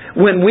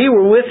when we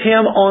were with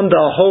Him on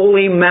the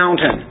holy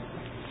mountain.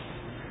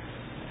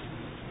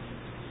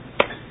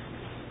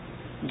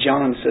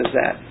 John says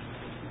that.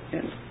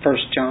 In 1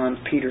 John,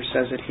 Peter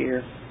says it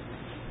here.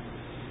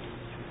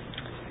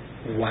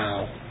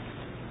 Wow.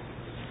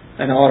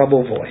 An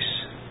audible voice.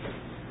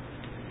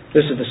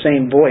 This is the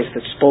same voice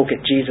that spoke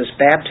at Jesus'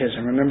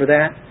 baptism. Remember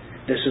that?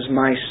 This is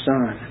my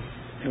Son,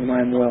 whom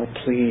I'm well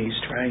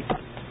pleased, right?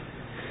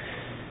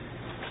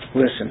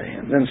 Listen to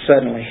Him. Then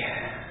suddenly,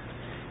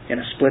 in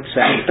a split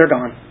second, they're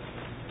gone.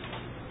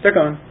 They're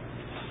gone.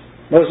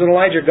 Moses and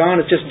Elijah are gone.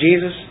 It's just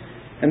Jesus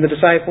and the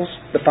disciples.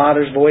 The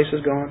Father's voice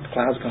is gone. The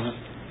cloud's gone.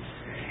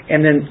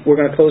 And then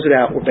we're going to close it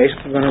out. We're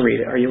basically going to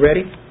read it. Are you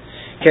ready?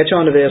 Catch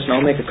on to this, and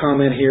I'll make a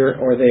comment here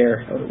or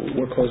there.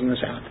 We're closing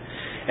this out.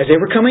 As they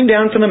were coming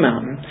down from the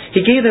mountain,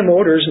 He gave them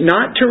orders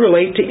not to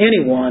relate to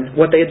anyone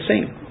what they had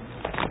seen.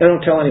 They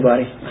don't tell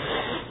anybody.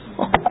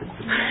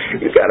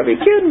 You've got to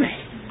be kidding me.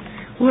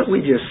 What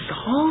we just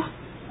saw?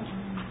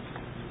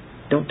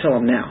 Don't tell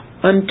them now.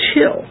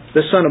 Until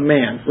the Son of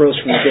Man rose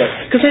from the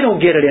dead. Because they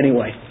don't get it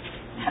anyway.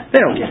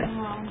 They don't get it.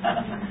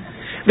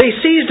 They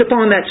seized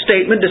upon that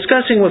statement,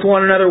 discussing with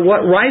one another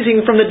what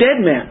rising from the dead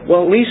meant.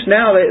 Well, at least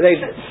now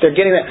they're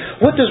getting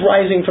that. What does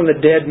rising from the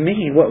dead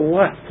mean? What?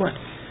 Well,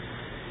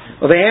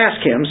 they ask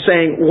Him,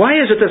 saying, why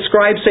is it that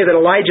scribes say that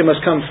Elijah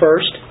must come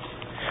first?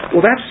 Well,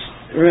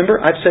 remember,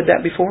 I've said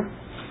that before.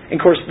 And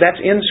of course,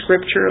 that's in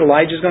Scripture.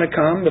 Elijah's going to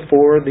come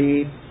before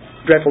the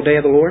dreadful day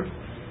of the Lord.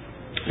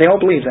 They all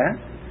believe that.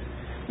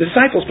 The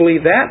disciples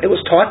believe that. It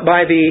was taught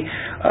by the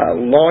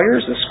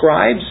lawyers, the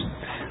scribes,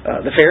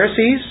 the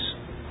Pharisees,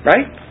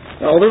 right?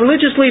 All the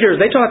religious leaders,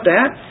 they taught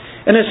that.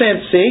 And they're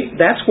saying, see,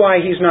 that's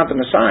why He's not the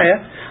Messiah.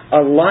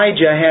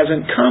 Elijah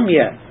hasn't come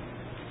yet.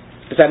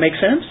 Does that make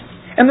sense?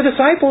 And the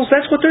disciples,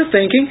 that's what they're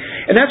thinking.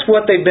 And that's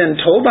what they've been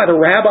told by the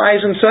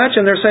rabbis and such.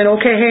 And they're saying,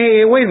 okay,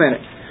 hey, wait a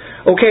minute.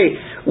 Okay,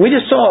 we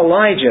just saw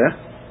Elijah.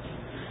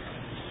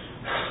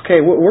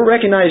 Okay, we're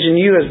recognizing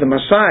you as the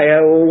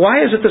Messiah.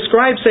 Why is it the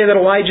scribes say that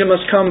Elijah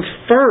must come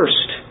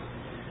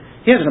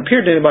first? He hasn't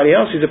appeared to anybody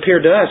else. He's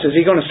appeared to us. Is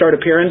He going to start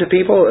appearing to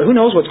people? Who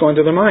knows what's going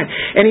through their mind?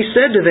 And He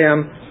said to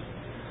them,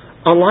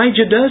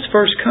 Elijah does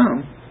first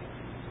come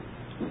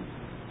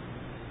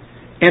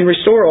and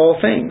restore all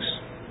things.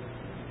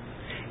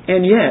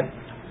 And yet,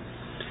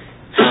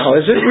 how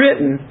is it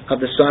written of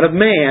the Son of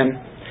Man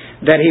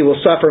that He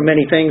will suffer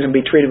many things and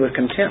be treated with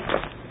contempt?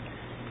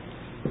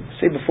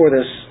 See, before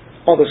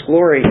all this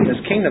glory and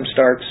this kingdom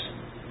starts,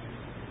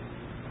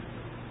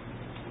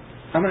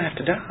 I'm going to have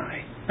to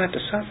die. I'm going to have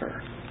to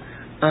suffer.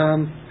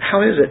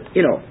 How is it?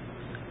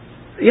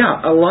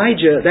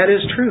 Elijah, that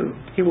is true.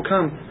 He will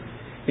come.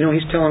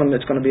 He's telling them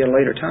it's going to be a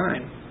later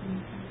time.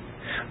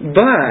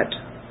 But,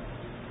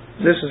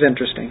 this is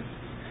interesting.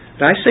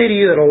 I say to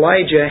you that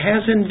Elijah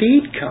has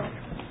indeed come,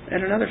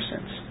 in another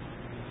sense.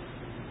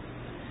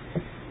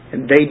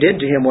 And they did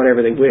to him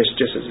whatever they wished,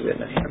 just as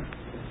written of him.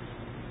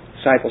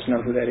 Disciples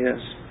know who that is,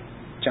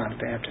 John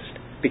the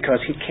Baptist, because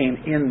he came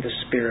in the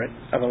spirit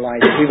of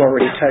Elijah. We've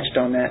already touched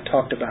on that,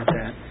 talked about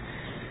that.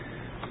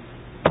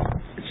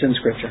 It's in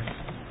Scripture.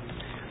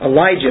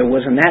 Elijah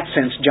was in that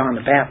sense John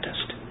the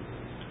Baptist.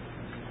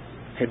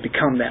 Had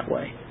become that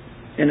way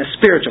in a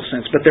spiritual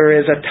sense. But there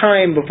is a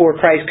time before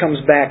Christ comes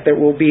back that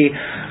will be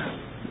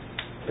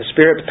the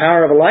spirit, the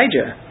power of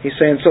Elijah. He's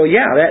saying, so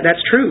yeah,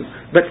 that's true.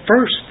 But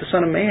first, the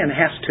Son of Man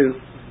has to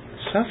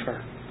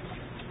suffer.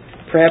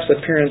 Perhaps the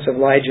appearance of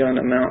Elijah on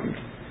the mountain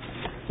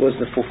was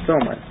the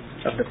fulfillment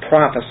of the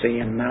prophecy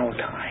in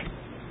Malachi.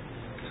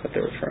 That's what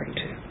they're referring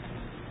to.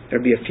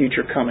 There'll be a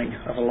future coming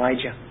of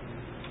Elijah.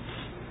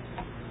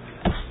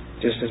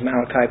 Just as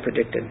Malachi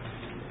predicted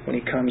when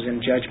he comes in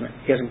judgment.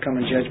 He hasn't come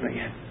in judgment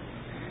yet.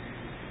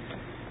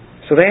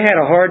 So they had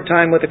a hard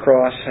time with the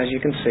cross, as you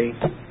can see.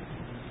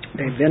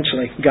 They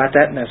eventually got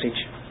that message.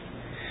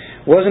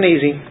 Wasn't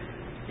easy,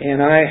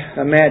 and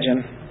I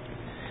imagine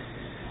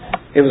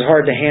it was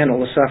hard to handle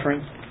the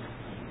suffering.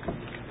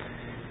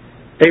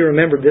 They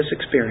remembered this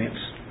experience,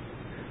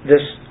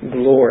 this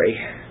glory.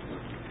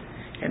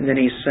 And then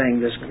he's saying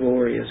this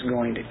glory is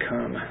going to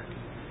come.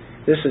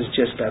 This is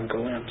just a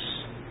glimpse.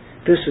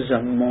 This is a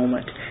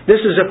moment.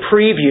 This is a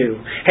preview.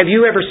 Have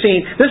you ever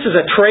seen... This is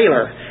a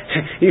trailer.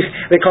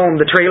 They call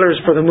them the trailers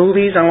for the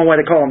movies. I don't know why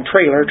they call them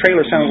trailer.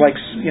 Trailer sounds like,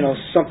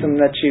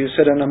 something that you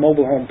sit in a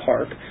mobile home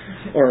park.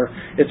 Or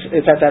it's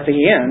at the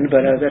end,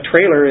 but the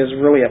trailer is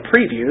really a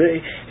preview.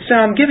 So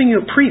I'm giving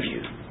you a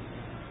preview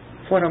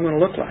of what I'm going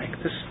to look like.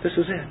 This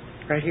is it.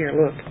 Right here,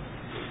 look.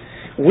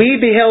 We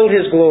beheld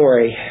His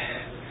glory.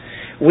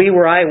 We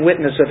were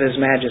eyewitness of His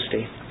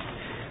majesty.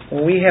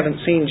 We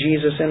haven't seen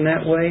Jesus in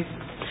that way.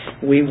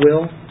 We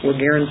will. We're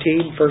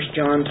guaranteed. 1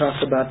 John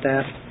talks about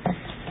that.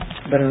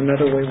 But in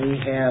another way, we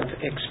have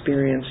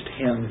experienced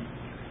Him.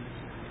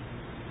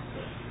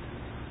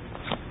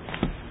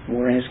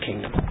 We're in His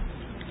kingdom.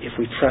 If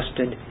we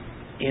trusted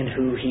in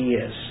who He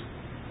is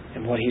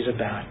and what He's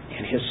about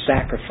and His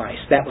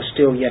sacrifice, that was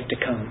still yet to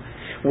come.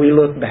 We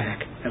look back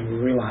and we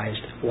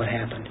realized what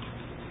happened.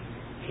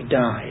 He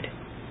died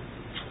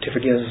to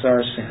forgive us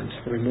our sins,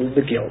 remove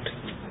the guilt,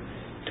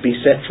 to be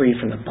set free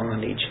from the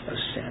bondage of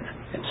sin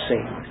and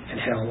Satan and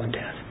hell and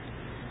death.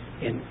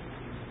 And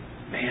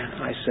man,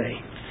 I say,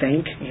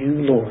 thank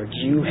you, Lord,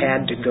 you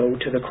had to go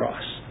to the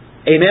cross.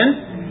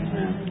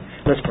 Amen?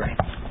 Let's pray.